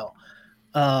long ago.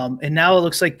 And now it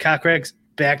looks like Kokrak's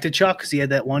back to chalk because he had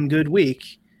that one good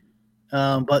week.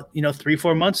 But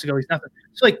 3-4 months ago, he's nothing.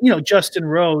 It's like, Justin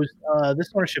Rose, this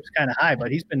ownership's kind of high,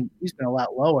 but he's been a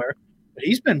lot lower, but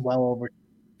he's been well over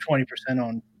 20%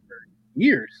 on for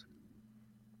years.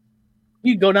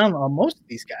 You go down on most of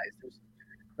these guys. There's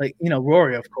like,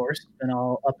 Rory, of course, been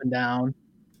all up and down.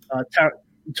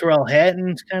 Terrell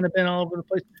Hatton's kind of been all over the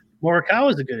place.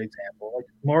 Morikawa is a good example. Like,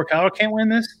 Morikawa can't win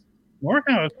this.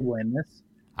 Morikawa could win this.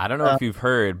 I don't know if you've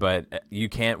heard, but you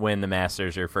can't win the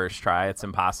Masters your first try. It's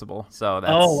impossible. So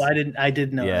that's, I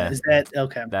didn't know that. Is that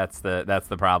okay? That's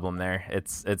the problem there.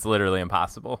 It's literally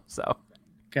impossible. So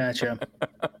gotcha.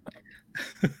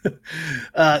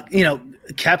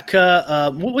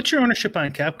 Koepka. What's your ownership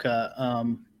on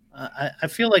Koepka? I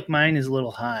feel like mine is a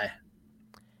little high.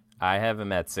 I have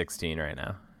him at 16 right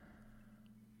now.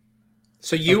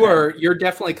 So you're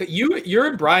definitely you're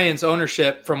in Brian's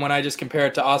ownership from when I just compare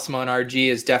it to Osmo and RG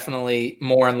is definitely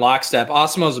more in lockstep.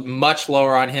 Osmo's much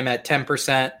lower on him at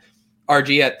 10%,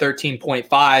 RG at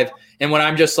 13.5. And when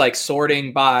I'm just like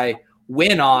sorting by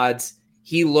win odds,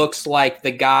 he looks like the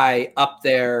guy up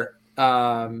there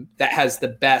that has the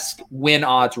best win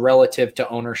odds relative to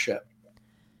ownership.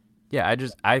 Yeah,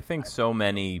 I think so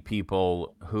many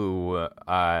people who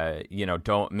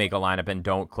don't make a lineup and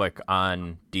don't click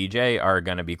on DJ are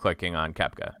going to be clicking on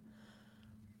Koepka.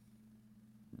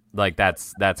 Like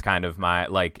that's kind of my,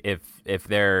 like, if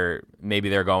they're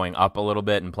going up a little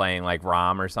bit and playing like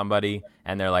Rahm or somebody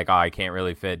and they're like, oh, I can't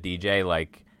really fit DJ,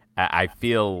 like I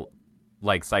feel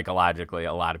like psychologically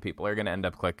a lot of people are going to end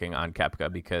up clicking on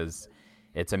Koepka because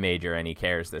it's a major and he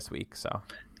cares this week. So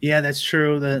yeah, that's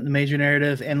true. The major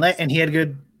narrative, and he had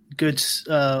a good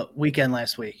weekend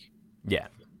last week. Yeah.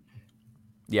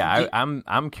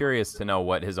 I'm curious to know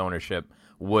what his ownership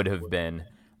would have been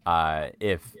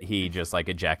if he just like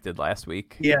ejected last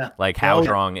week. Yeah, like how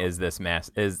strong is this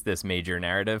major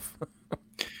narrative?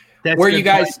 Where you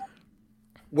guys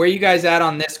at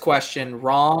on this question,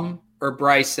 Rahm or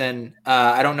Bryson?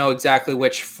 I don't know exactly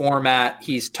which format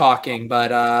he's talking,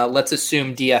 but let's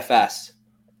assume DFS.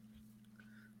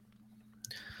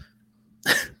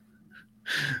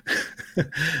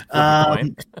 I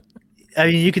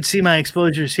mean, you can see my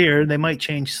exposures here. They might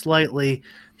change slightly.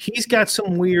 He's got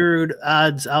some weird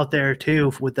odds out there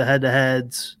too with the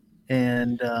head-to-heads,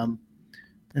 and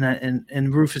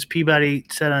Rufus Peabody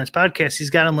said on his podcast he's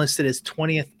got him listed as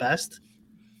 20th best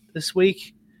this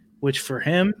week, which for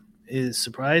him is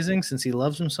surprising since he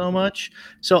loves him so much.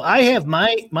 So I have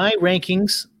my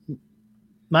rankings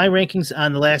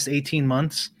on the last 18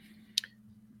 months.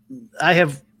 I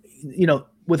have,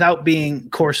 without being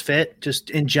course fit, just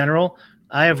in general,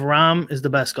 I have Rahm as the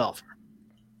best golfer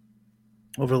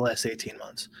over the last 18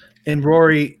 months. And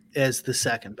Rory as the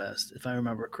second best, if I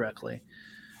remember correctly.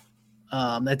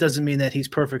 That doesn't mean that he's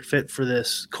perfect fit for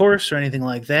this course or anything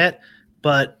like that.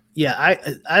 But, yeah,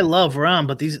 I love Rahm,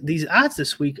 but these odds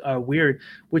this week are weird,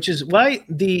 which is why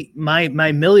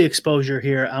my Millie exposure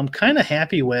here I'm kind of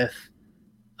happy with.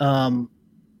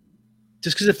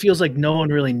 Just because it feels like no one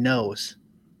really knows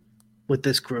with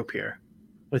this group here.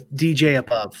 With DJ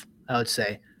above, I would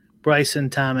say. Bryson,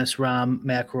 Thomas, Rahm,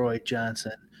 McIlroy,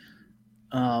 Johnson.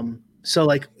 So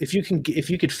like if you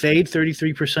could fade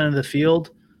 33% of the field,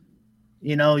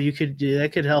 that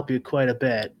could help you quite a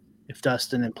bit if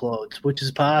Dustin implodes, which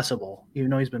is possible, even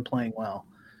though he's been playing well.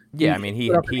 Yeah, I mean he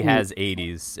has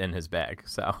 80s in his bag,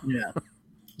 so yeah,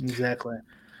 exactly.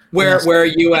 Where are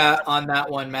you at on that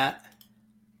one, Matt?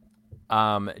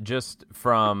 Just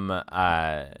from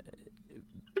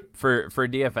for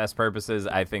DFS purposes,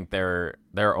 I think their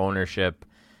ownership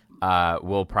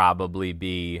will probably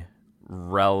be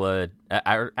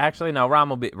actually no, Rom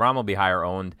will be higher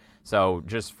owned. So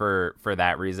just for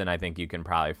that reason, I think you can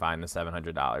probably find the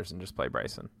 $700 and just play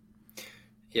Bryson.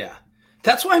 Yeah.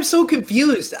 That's why I'm so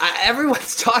confused.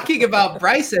 Everyone's talking about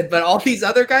Bryson, but all these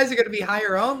other guys are going to be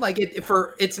higher owned. Like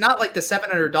it's not like the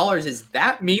 $700 is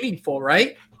that meaningful,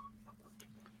 right?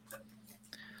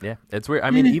 Yeah, it's weird. I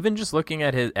mean, even just looking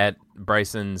at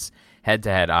Bryson's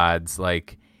head-to-head odds,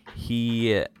 like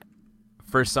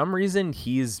for some reason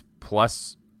he's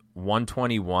plus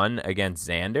 121 against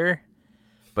Xander,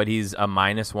 but he's a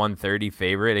minus 130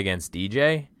 favorite against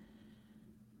DJ.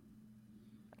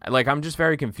 Like, I'm just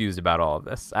very confused about all of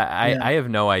this. I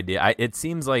have no idea. It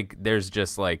seems like there's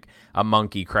just like a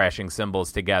monkey crashing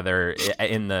symbols together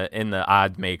in the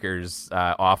odd maker's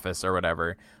office or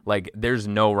whatever. Like, there's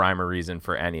no rhyme or reason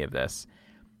for any of this.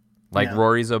 Like,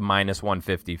 Rory's a minus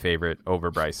 150 favorite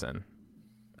over Bryson.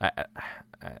 I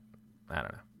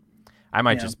don't know. I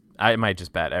might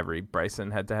just bet every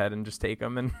Bryson head to head and just take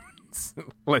him and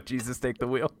let Jesus take the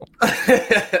wheel.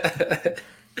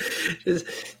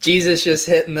 Jesus just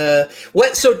hitting the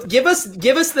what? So give us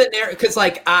the narrative, because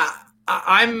like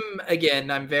I'm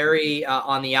very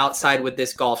on the outside with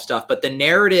this golf stuff, but the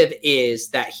narrative is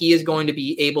that he is going to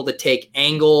be able to take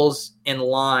angles and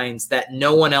lines that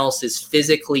no one else is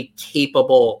physically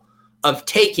capable of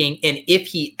taking, and if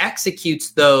he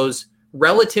executes those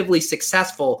relatively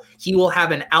successful, he will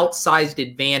have an outsized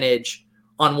advantage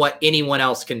on what anyone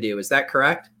else can do. Is that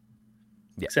correct?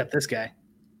 Yeah. Except this guy.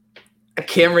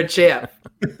 Cameron Champ.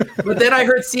 But then I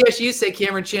heard CSU say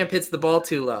Cameron Champ hits the ball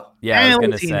too low. Yeah, I was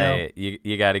gonna say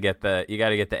you got to get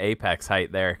the apex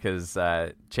height there, because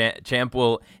Champ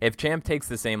will, if Champ takes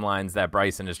the same lines that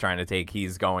Bryson is trying to take,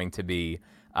 he's going to be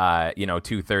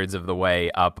 2/3 of the way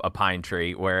up a pine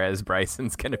tree, whereas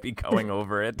Bryson's going to be going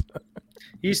over it.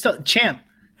 You still Champ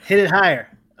hit it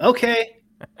higher. Okay.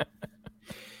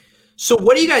 So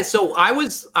what do you guys? So I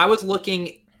was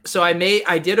looking. So I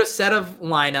did a set of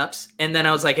lineups, and then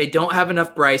I was like, I don't have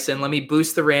enough Bryson. Let me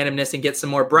boost the randomness and get some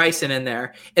more Bryson in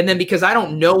there. And then because I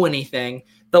don't know anything,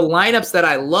 the lineups that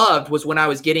I loved was when I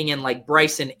was getting in like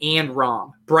Bryson and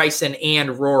Rahm, Bryson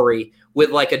and Rory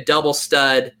with like a double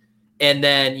stud, and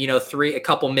then a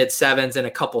couple mid sevens and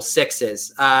a couple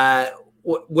sixes.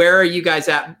 Where are you guys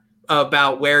at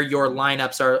about where your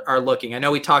lineups are looking? I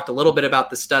know we talked a little bit about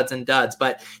the studs and duds,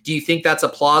 but do you think that's a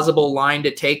plausible line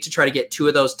to take to try to get two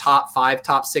of those top 5,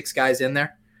 top 6 guys in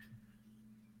there?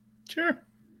 Sure.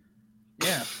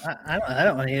 Yeah, I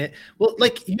don't want to hit it. Well,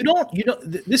 like you don't.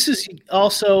 This is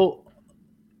also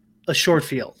a short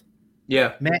field.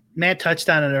 Yeah. Matt touched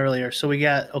on it earlier. So we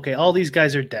got all these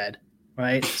guys are dead,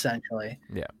 right? Essentially.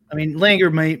 Yeah. I mean,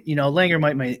 Langer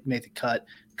might make the cut.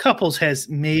 Couples has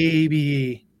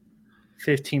maybe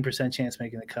 15% chance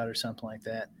making the cut or something like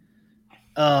that.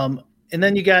 And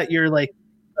then you got your some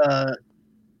of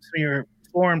your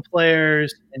foreign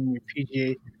players and your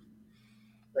PGA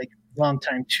like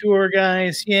long-time tour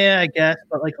guys. Yeah, I guess.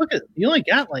 But like, look at, you only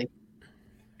got like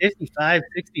 55,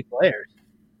 60 players.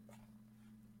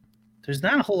 There's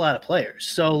not a whole lot of players.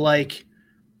 So like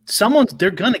they're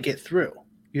going to get through.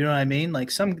 You know what I mean?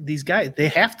 Like these guys, they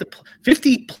have to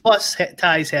 50 plus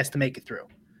ties has to make it through.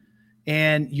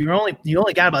 And you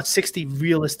only got about 60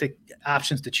 realistic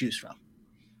options to choose from.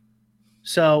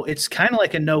 So it's kind of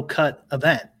like a no-cut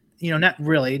event. Not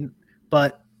really,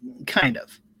 but kind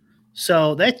of.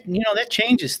 So that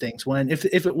changes things. When if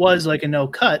it was like a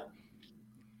no-cut,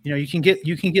 you can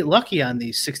get lucky on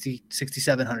these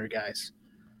 6,700 guys,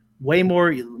 way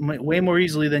more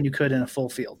easily than you could in a full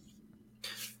field.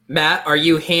 Matt, are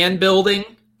you hand building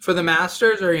for the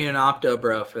Masters, or are you an opto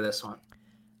bro for this one?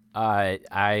 I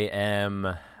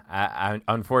am.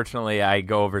 Unfortunately, I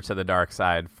go over to the dark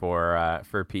side for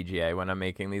PGA when I'm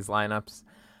making these lineups.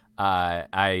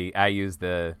 I use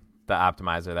the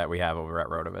optimizer that we have over at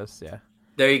Rotoviz. Yeah.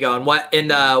 There you go. And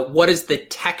what is the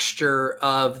texture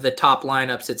of the top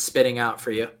lineups it's spitting out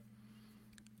for you?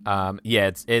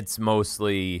 Yeah, it's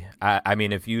mostly. I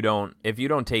mean, if you don't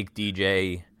take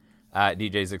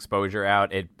DJ's exposure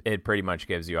out, it pretty much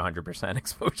gives you 100%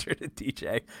 exposure to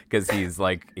DJ, because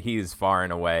he's far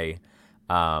and away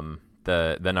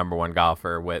the number one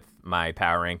golfer with my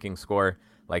power ranking score.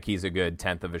 Like, he's a good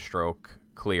 10th of a stroke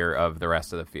clear of the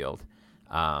rest of the field.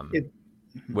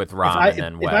 With Rahm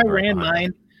and Webb. If I ran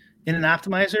mine in an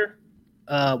optimizer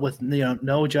with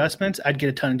no adjustments, I'd get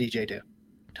a ton of DJ too.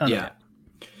 Ton of it.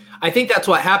 I think that's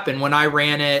what happened when I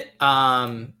ran it.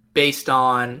 Based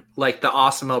on like the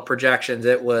Osmo projections,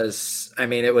 it was a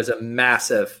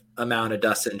massive amount of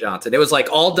Dustin Johnson. It was like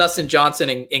all Dustin Johnson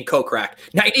and Kokrak.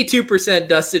 92%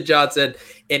 Dustin Johnson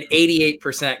and 88%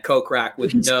 Kokrak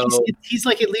with he's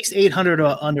like at least 800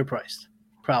 underpriced,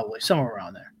 probably somewhere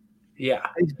around there. Yeah.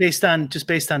 Based on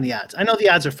the odds. I know the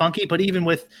odds are funky, but even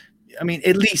with, I mean,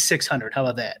 at least 600. How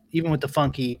about that? Even with the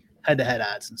funky head-to-head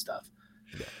odds and stuff.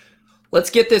 Let's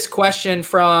get this question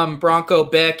from Bronco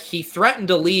Bick. He threatened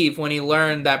to leave when he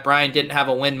learned that Brian didn't have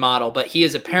a win model, but he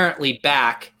is apparently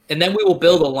back. And then we will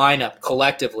build a lineup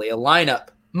collectively. A lineup.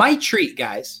 My treat,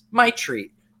 guys. My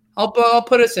treat. I'll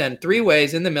put us in 3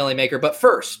 ways in the Millie Maker. But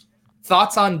first,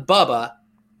 thoughts on Bubba.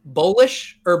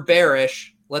 Bullish or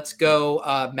bearish? Let's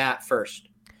go Matt first.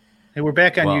 Hey, we're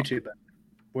back on YouTube.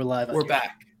 We're live on We're YouTube.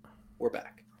 back. We're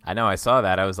back. I know. I saw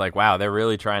that. I was like, wow, they're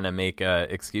really trying to make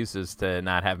excuses to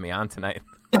not have me on tonight.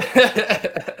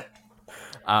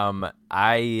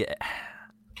 I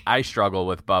struggle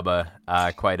with Bubba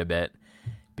quite a bit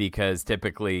because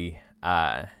typically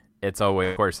it's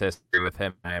always course history with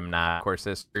him. I am not a course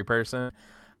history person.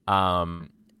 That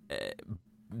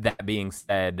being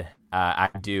said, I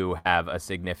do have a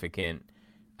significant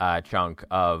chunk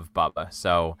of Bubba,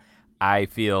 so I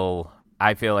feel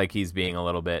like he's being a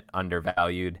little bit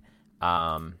undervalued.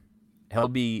 He'll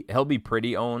be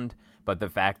pretty owned, but the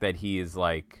fact that he is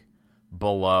like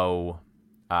below,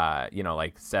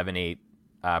 like 7-8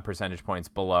 percentage points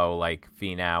below like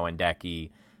Finau and Decky,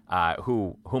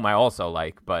 whom I also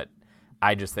like, but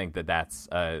I just think that that's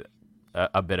a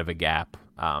bit of a gap.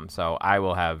 So I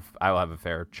will have a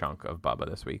fair chunk of Bubba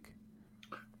this week.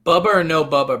 Bubba or no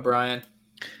Bubba, Brian?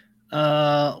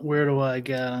 Where do I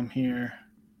get him here?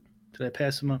 Did I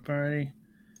pass him up already?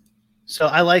 So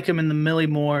I like him in the Millie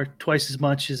more twice as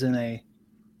much as in a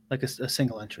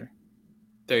single entry.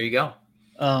 There you go.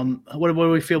 What do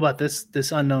we feel about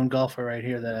this unknown golfer right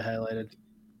here that I highlighted?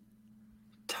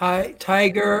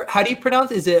 Tiger. How do you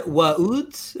pronounce it? Is it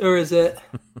Woods or is it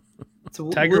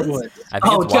Tiger Woods? I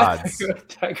think it's Wads.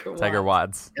 Tiger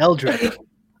Wads. Eldrick.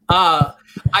 I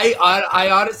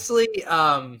honestly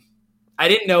I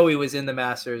didn't know he was in the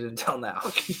Masters until now.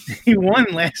 He won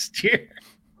last year.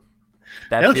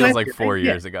 That feels like 4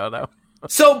 years ago, though.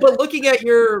 So, but looking at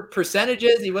your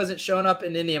percentages, he wasn't showing up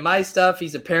in any of my stuff.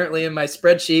 He's apparently in my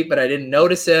spreadsheet, but I didn't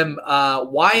notice him.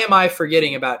 Why am I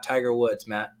forgetting about Tiger Woods,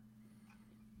 Matt?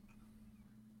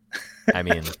 I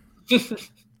mean,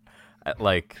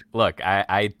 look,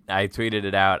 I tweeted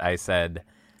it out. I said,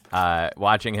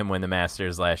 watching him win the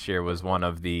Masters last year was one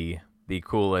of the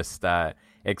coolest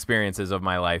experiences of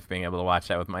my life, being able to watch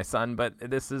that with my son. But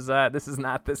this is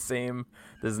not the same.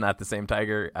 This is not the same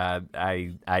Tiger.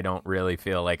 I don't really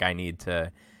feel like I need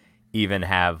to even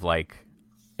have like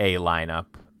a lineup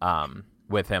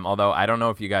with him. Although I don't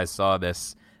know if you guys saw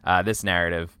this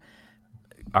narrative.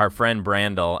 Our friend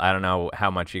Brandel, I don't know how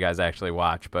much you guys actually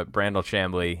watch, but Brandel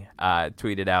Chambly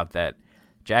tweeted out that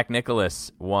Jack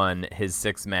Nicklaus won his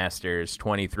 6th Masters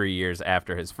 23 years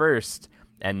after his first,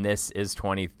 and this is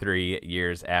 23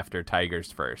 years after Tiger's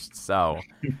first. So,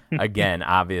 again,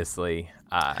 obviously,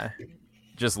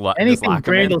 anything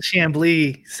Brandel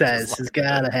Chambly says has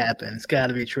got to happen. It's got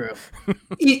to be true.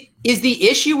 Is the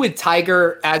issue with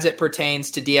Tiger as it pertains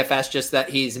to DFS just that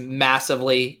he's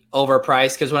massively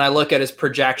overpriced? Because when I look at his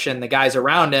projection, the guys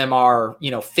around him are,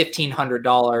 $1,500,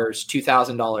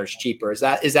 $2,000 cheaper. Is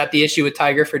that the issue with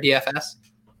Tiger for DFS?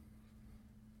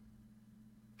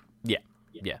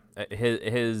 Yeah.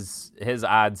 His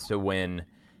odds to win,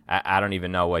 I don't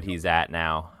even know what he's at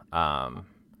now.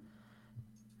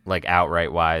 Like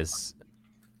outright wise,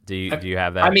 do you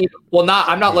have that? I mean,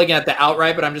 I'm not looking at the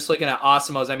outright, but I'm just looking at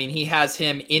Osmos. I mean, he has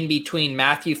him in between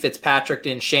Matthew Fitzpatrick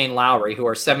and Shane Lowry, who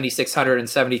are 7,600 and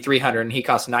 7,300, and he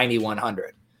costs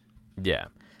 9,100. Yeah,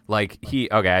 I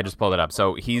just pulled it up.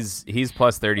 So he's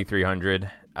plus 3,300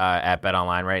 at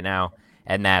BetOnline right now,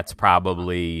 and that's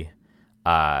probably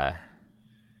half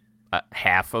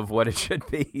of what it should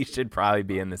be. He should probably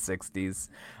be in the 60s.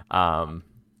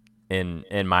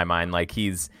 In my mind, like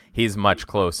he's much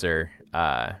closer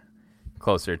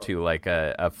to like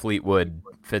a Fleetwood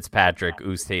Fitzpatrick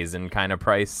Oosthuizen kind of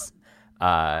price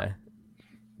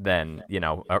than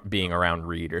being around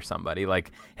Reed or somebody.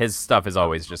 Like his stuff is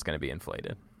always just going to be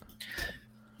inflated.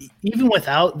 Even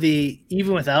without the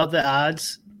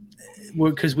odds,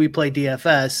 because we play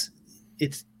DFS,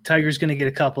 Tiger's going to get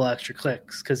a couple extra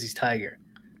clicks because he's Tiger.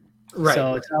 Right.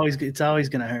 So it's always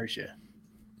going to hurt you.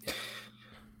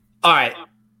 All right,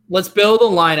 let's build a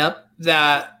lineup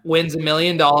that wins $1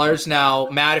 million. Now,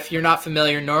 Matt, if you're not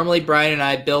familiar, normally Brian and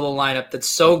I build a lineup that's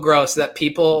so gross that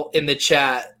people in the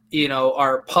chat,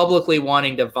 are publicly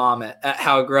wanting to vomit at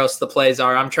how gross the plays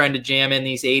are. I'm trying to jam in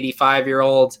these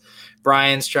 85-year-olds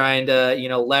Brian's trying to,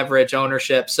 leverage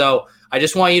ownership. So I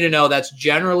just want you to know that's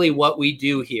generally what we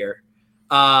do here.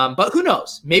 But who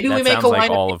knows? Maybe we make a lineup.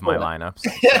 Like all of my lineups.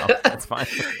 So that's fine.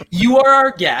 You are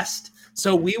our guest,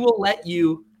 so we will let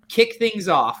you kick things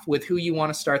off with who you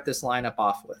want to start this lineup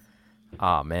off with.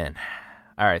 Oh man.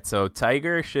 All right, so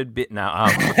Tiger should be now.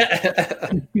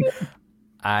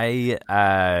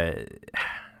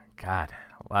 God,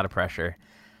 a lot of pressure.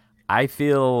 I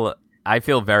feel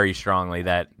very strongly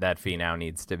that Finau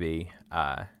needs to be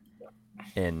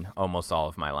in almost all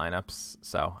of my lineups.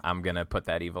 So I'm gonna put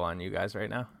that evil on you guys right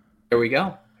now. There we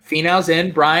go. Finau's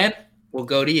in. Brian, we'll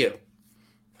go to you.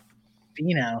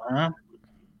 Finau, huh?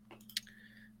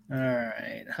 All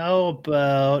right. How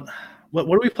about what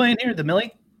are we playing here? The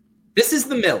Millie? This is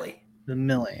the Millie. The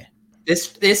Millie.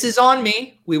 This is on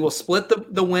me. We will split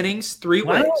the winnings 3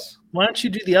 ways. Why don't you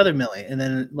do the other Millie and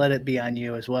then let it be on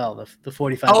you as well? The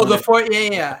 45. Oh,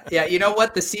 yeah. You know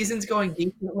what? The season's going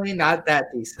decently, not that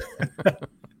decent.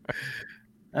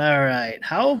 All right.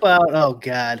 How about? Oh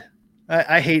God,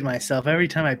 I hate myself every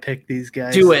time I pick these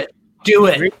guys. Do it.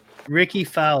 Ricky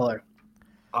Fowler.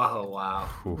 Oh wow.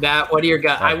 What are your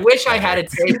guys? I wish I had a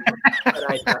tape.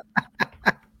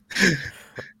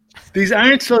 These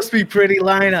aren't supposed to be pretty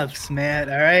lineups, Matt.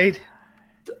 All right.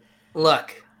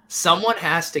 Look, someone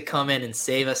has to come in and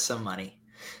save us some money.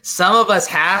 Some of us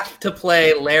have to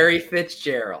play Larry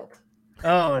Fitzgerald.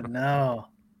 Oh no.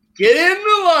 Get in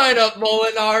the lineup,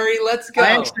 Molinari. Let's go.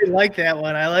 I actually like that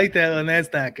one.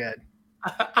 That's not good.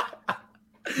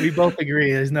 We both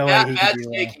agree. There's no way he can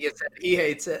do it. He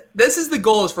hates it. This is the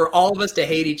goal: is for all of us to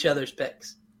hate each other's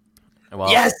picks.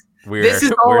 Well, yes, we're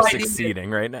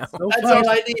succeeding right now. So that's all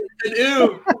I need. An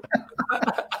ooh.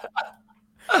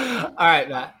 All right,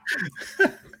 Matt.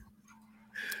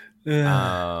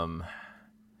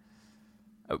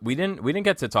 We didn't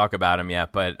get to talk about him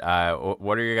yet, but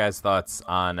what are your guys' thoughts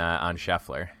on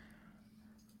Scheffler?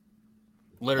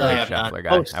 Literally, Scheffler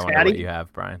guy. I wonder what you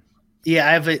have, Brian. Yeah,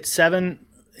 I have it 7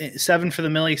 for the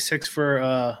Millie, 6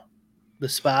 for the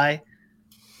Spy,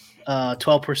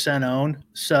 12% owned.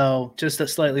 So just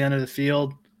slightly under the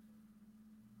field.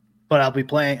 But I'll be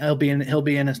playing. He'll be in enough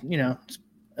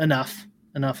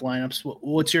lineups.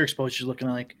 What's your exposure looking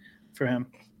like for him?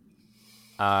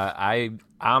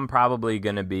 I'm probably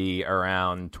going to be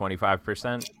around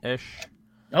 25% ish.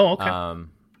 Oh, okay.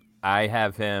 I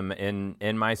have him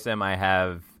in my sim. I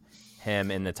have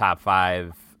him in the top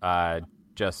 5,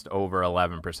 just over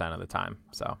 11% of the time.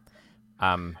 So,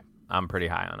 I'm pretty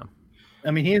high on him. I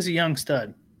mean, he is a young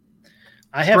stud.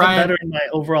 I have him better in my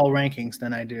overall rankings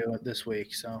than I do this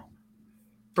week. So,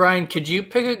 Brian, could you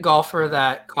pick a golfer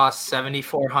that costs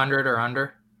 7,400 or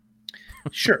under?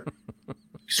 Sure.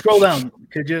 Scroll down,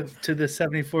 could you, to the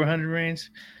 7,400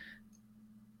 range?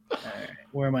 All right,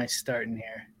 where am I starting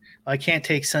here? I can't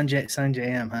take Sungjae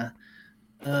M, huh?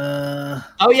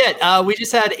 We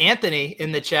just had Anthony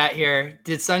in the chat here.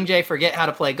 Did Sungjae forget how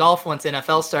to play golf once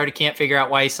NFL started? Can't figure out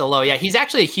why he's so low. Yeah, he's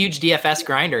actually a huge DFS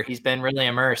grinder. He's been really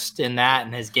immersed in that,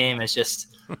 and his game has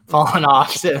just fallen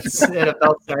off since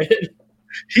NFL started.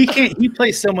 He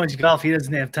plays so much golf, he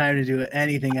doesn't have time to do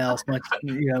anything else, much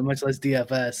less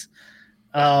DFS.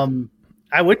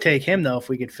 I would take him though if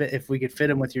we could fit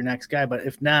him with your next guy, but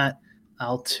if not,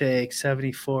 I'll take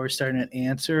 74 starting at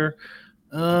answer.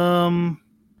 Oh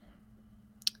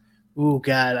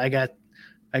God, I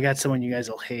got someone you guys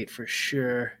will hate for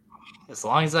sure. As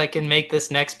long as I can make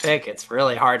this next pick, it's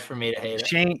really hard for me to hate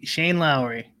it. Shane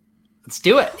Lowry. Let's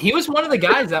do it. He was one of the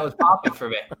guys that was popping for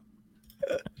me.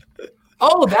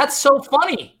 Oh, that's so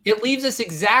funny. It leaves us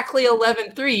exactly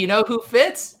 11-3. You know who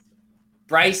fits?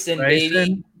 Bryson,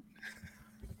 baby.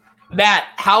 Matt,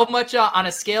 how much on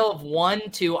a scale of 1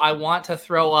 to I want to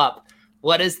throw up,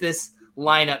 what does this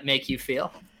lineup make you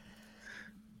feel?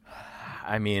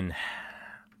 I mean,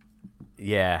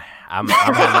 yeah, I'm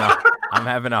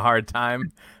having a hard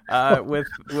time with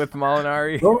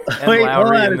Molinari and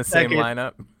Lowry in the same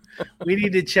lineup. We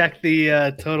need to check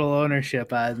the total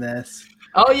ownership on this.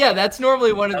 Oh yeah, that's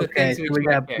normally one of the things we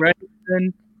got.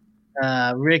 Bryson,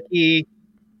 Ricky.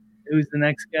 Who's the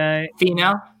next guy?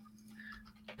 Finau.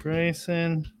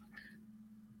 Bryson.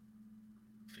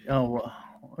 Oh,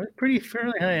 we're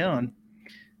fairly high on.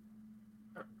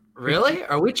 Really?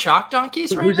 Are we chalk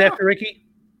donkeys right Who's now? after Ricky?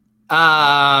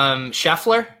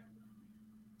 Scheffler.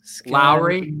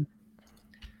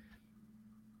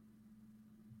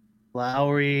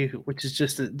 Lowry, which is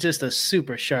just a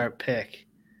super sharp pick.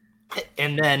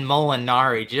 And then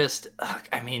Molinari,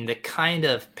 the kind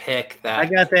of pick that I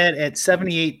got that at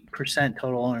 78%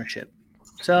 total ownership.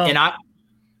 So,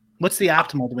 what's the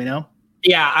optimal? Do we know?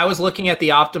 Yeah, I was looking at the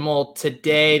optimal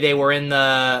today. They were in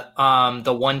the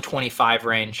 125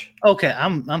 range. Okay,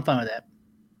 I'm fine with that.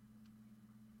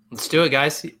 Let's do it,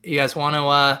 guys. You guys want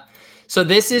to? So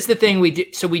this is the thing we do.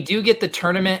 So we do get the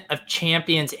Tournament of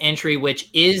Champions entry, which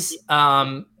is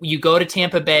you go to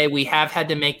Tampa Bay. We have had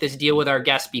to make this deal with our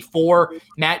guests before.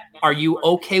 Matt, are you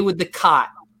okay with the cot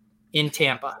in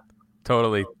Tampa?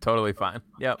 Totally fine.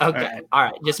 Yep. Okay. All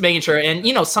right. Just making sure. And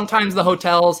sometimes the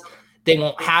hotels, they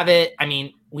won't have it. I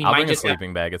mean, I'll bring a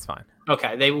sleeping bag. It's fine.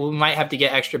 Okay. We might have to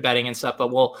get extra bedding and stuff, but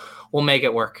we'll make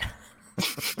it work.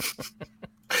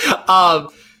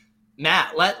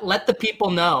 Matt, let the people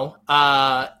know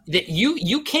that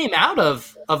you came out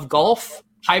of golf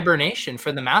hibernation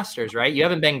for the Masters, right? You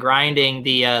haven't been grinding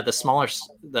the smaller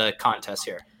contests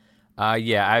here.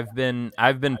 Yeah,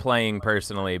 I've been playing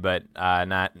personally, but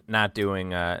not doing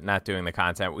the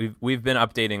content. We've been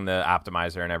updating the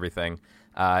optimizer and everything,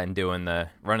 and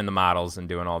running the models and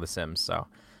doing all the sims. So,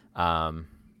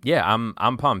 yeah,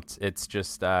 I'm pumped. It's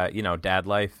just dad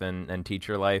life and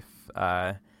teacher life.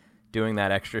 Doing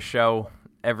that extra show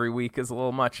every week is a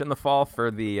little much in the fall for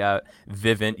the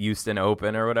Vivint Houston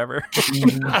Open or whatever.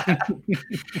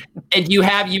 And you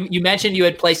mentioned you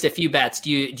had placed a few bets.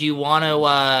 Do you want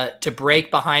to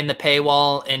break behind the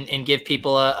paywall and give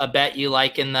people a bet you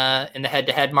like in the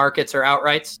head-to-head markets or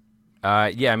outrights?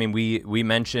 Yeah, I mean we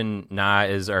mentioned Na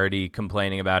is already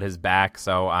complaining about his back,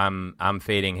 so I'm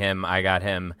fading him. I got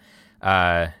him.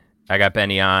 I got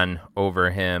Benny on over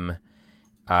him.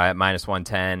 At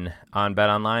 -110 on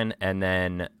BetOnline, and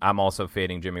then I'm also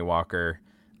fading Jimmy Walker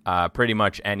pretty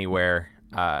much anywhere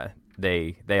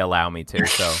they allow me to.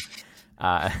 So,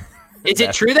 is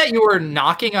it true that you were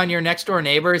knocking on your next door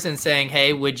neighbors and saying,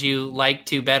 "Hey, would you like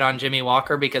to bet on Jimmy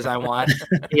Walker because I want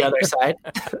the other side"?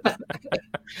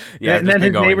 Yeah, and then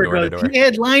his neighbor goes, "He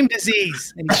had Lyme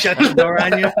disease," and he shuts the door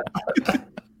on you.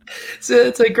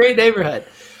 It's a great neighborhood.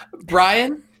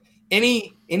 Brian,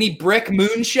 any brick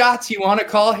moonshots you want to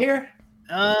call here?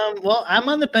 Well, I'm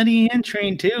on the Benny Hinn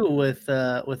train too with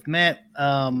Matt.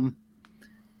 And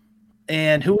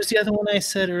who was the other one I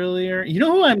said earlier? You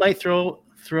know who I might throw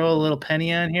a little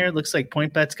penny on here? It looks like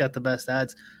PointBet's got the best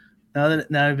odds. Now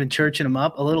I've been churching him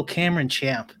up. A little Cameron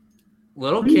Champ.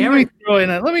 Little Cameron.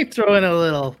 Let me throw in a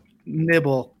little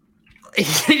nibble.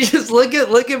 Just look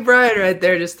at Brian right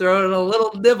there, just throwing a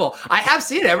little nibble. I have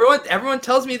seen it. Everyone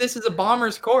tells me this is a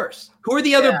bomber's course. Who are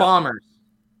the other bombers?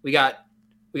 We got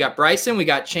Bryson, we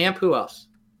got Champ. Who else?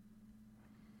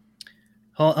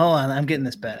 Hold on, I'm getting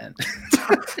this bet in.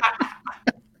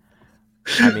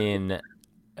 I mean,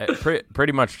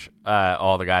 pretty much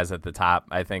all the guys at the top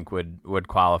I think would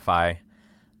qualify.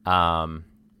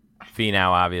 Finau,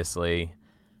 obviously.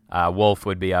 Wolf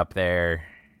would be up there.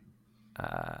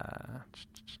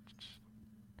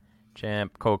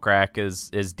 Champ, Kokrak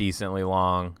is decently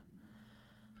long.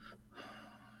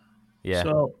 Yeah.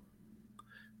 So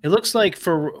it looks like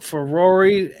for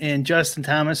Rory and Justin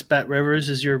Thomas, Bet Rivers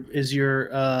is your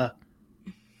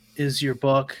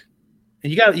book.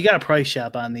 And you got a price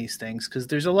shop on these things because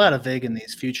there's a lot of vig in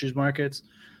these futures markets.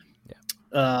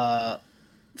 Yeah.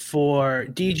 For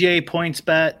DJ points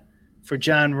bet for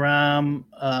John Rahm,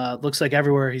 looks like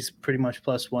everywhere he's pretty much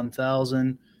plus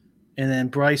 1,000. And then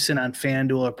Bryson on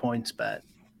FanDuel or points bet.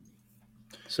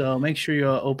 So make sure you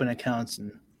open accounts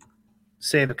and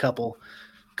save a couple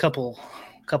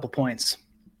points.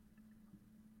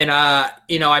 And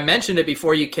I mentioned it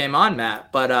before you came on,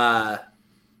 Matt, but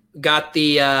got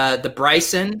the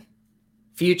Bryson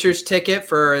futures ticket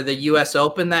for the U.S.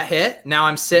 Open that hit. Now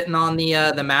I'm sitting on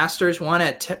the Masters one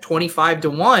at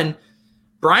 25-1.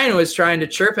 Brian was trying to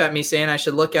chirp at me saying I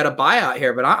should look at a buyout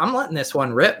here, but I'm letting this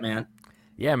one rip, man.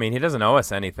 Yeah, I mean, he doesn't owe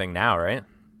us anything now, right?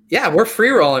 Yeah, we're free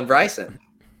rolling Bryson.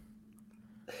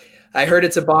 I heard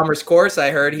it's a bomber's course. I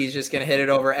heard he's just going to hit it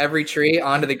over every tree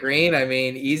onto the green. I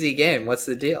mean, easy game. What's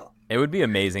the deal? It would be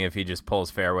amazing if he just pulls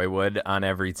fairway wood on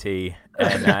every tee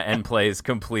and plays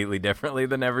completely differently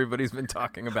than everybody's been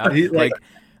talking about. Like,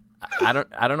 I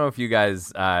don't know if you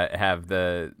guys have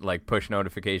the push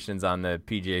notifications on the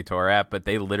PGA Tour app, but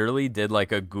they literally did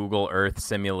like a Google Earth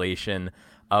simulation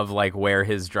of where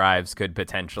his drives could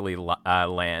potentially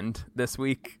land this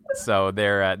week. So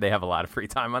they have a lot of free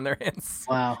time on their hands.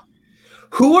 Wow.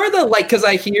 Who are because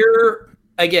I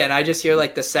just hear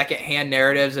the secondhand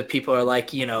narratives of people are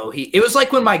it was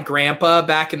like when my grandpa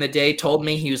back in the day told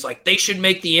me, he was like, they should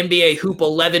make the NBA hoop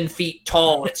 11 feet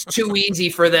tall. It's too easy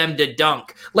for them to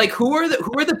dunk. Who are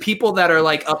the people that are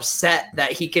upset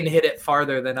that he can hit it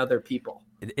farther than other people?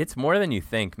 It's more than you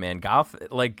think, man.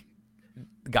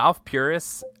 golf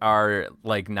purists are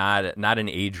like not an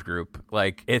age group.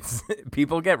 Like it's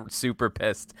people get super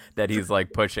pissed that he's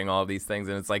like pushing all these things,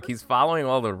 and it's like he's following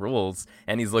all the rules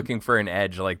and he's looking for an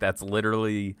edge. Like that's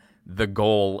literally the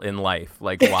goal in life.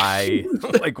 Like why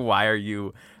like why are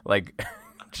you like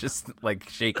just like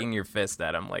shaking your fist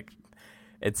at him? Like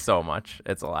it's so much.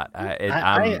 It's a lot.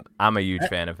 I'm a huge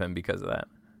fan of him because of that.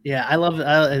 Yeah, I love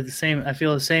the same. I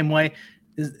feel the same way.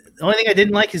 The only thing I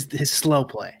didn't like is his slow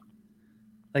play.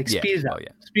 Like speed it up,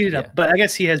 speed it up. Yeah. But I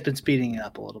guess he has been speeding it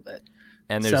up a little bit.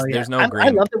 And there's no green. I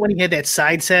loved it when he had that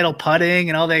side saddle putting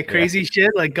and all that crazy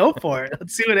shit. Like, go for it.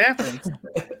 Let's see what happens.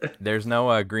 There's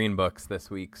no green books this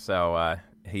week, so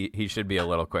he should be a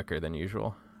little quicker than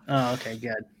usual. Oh, okay,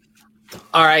 good.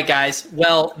 All right, guys.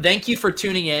 Well, thank you for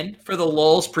tuning in for the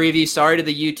Lulz preview. Sorry to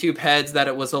the YouTube heads that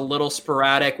it was a little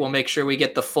sporadic. We'll make sure we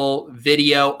get the full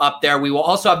video up there. We will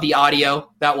also have the audio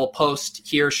that we'll post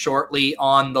here shortly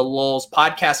on the Lulz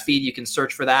podcast feed. You can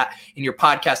search for that in your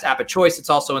podcast app of choice. It's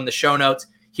also in the show notes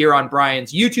here on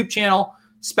Brian's YouTube channel.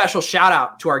 Special shout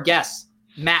out to our guests,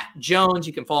 Matt Jones.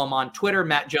 You can follow him on Twitter,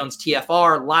 Matt Jones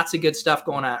TFR. Lots of good stuff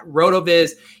going on at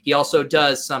RotoViz. He also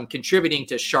does some contributing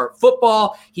to Sharp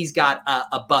Football. He's got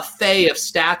a buffet of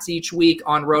stats each week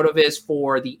on RotoViz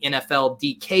for the NFL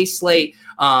DK slate.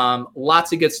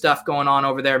 Lots of good stuff going on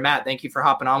over there. Matt, thank you for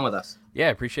hopping on with us. Yeah,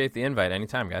 appreciate the invite.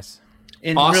 Anytime, guys.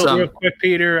 And awesome. real quick,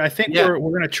 Peter, I think we're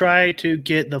going to try to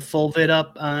get the full vid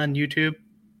up on YouTube.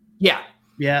 Yeah.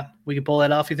 Yeah, we can pull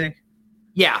that off, you think?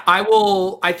 Yeah, I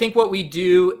will. I think what we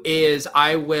do is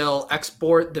I will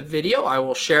export the video. I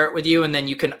will share it with you, and then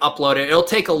you can upload it. It'll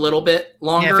take a little bit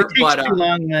longer. Yeah, if it takes too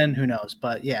long, then who knows?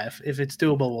 But yeah, if it's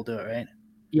doable, we'll do it, right?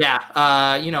 Yeah,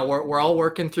 we're all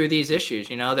working through these issues.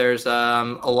 There's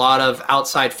a lot of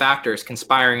outside factors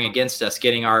conspiring against us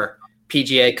getting our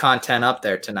PGA content up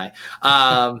there tonight.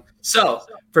 So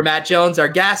for Matt Jones, our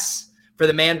guest. For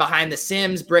the man behind the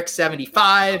Sims,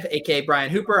 Brick75, a.k.a.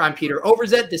 Brian Hooper, I'm Peter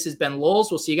Overzet. This has been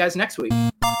Lulz. We'll see you guys next week.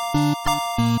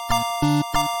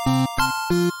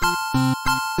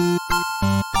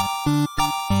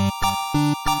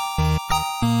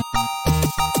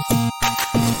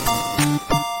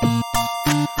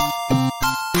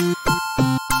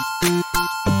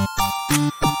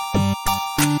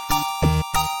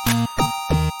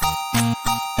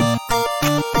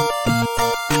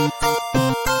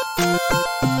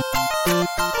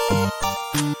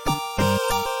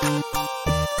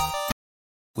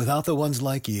 Without the ones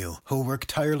like you, who work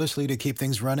tirelessly to keep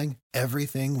things running,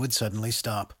 everything would suddenly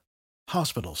stop.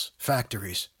 Hospitals,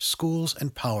 factories, schools,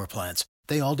 and power plants,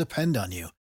 they all depend on you.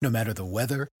 No matter the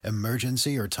weather,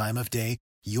 emergency, or time of day,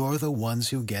 you're the ones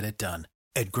who get it done.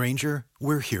 At Grainger,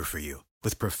 we're here for you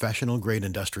with professional-grade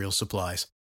industrial supplies.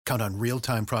 Count on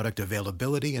real-time product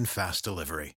availability and fast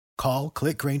delivery. Call,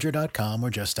 click Grainger.com, or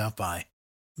just stop by.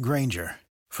 Grainger,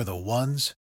 for the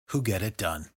ones who get it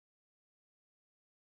done.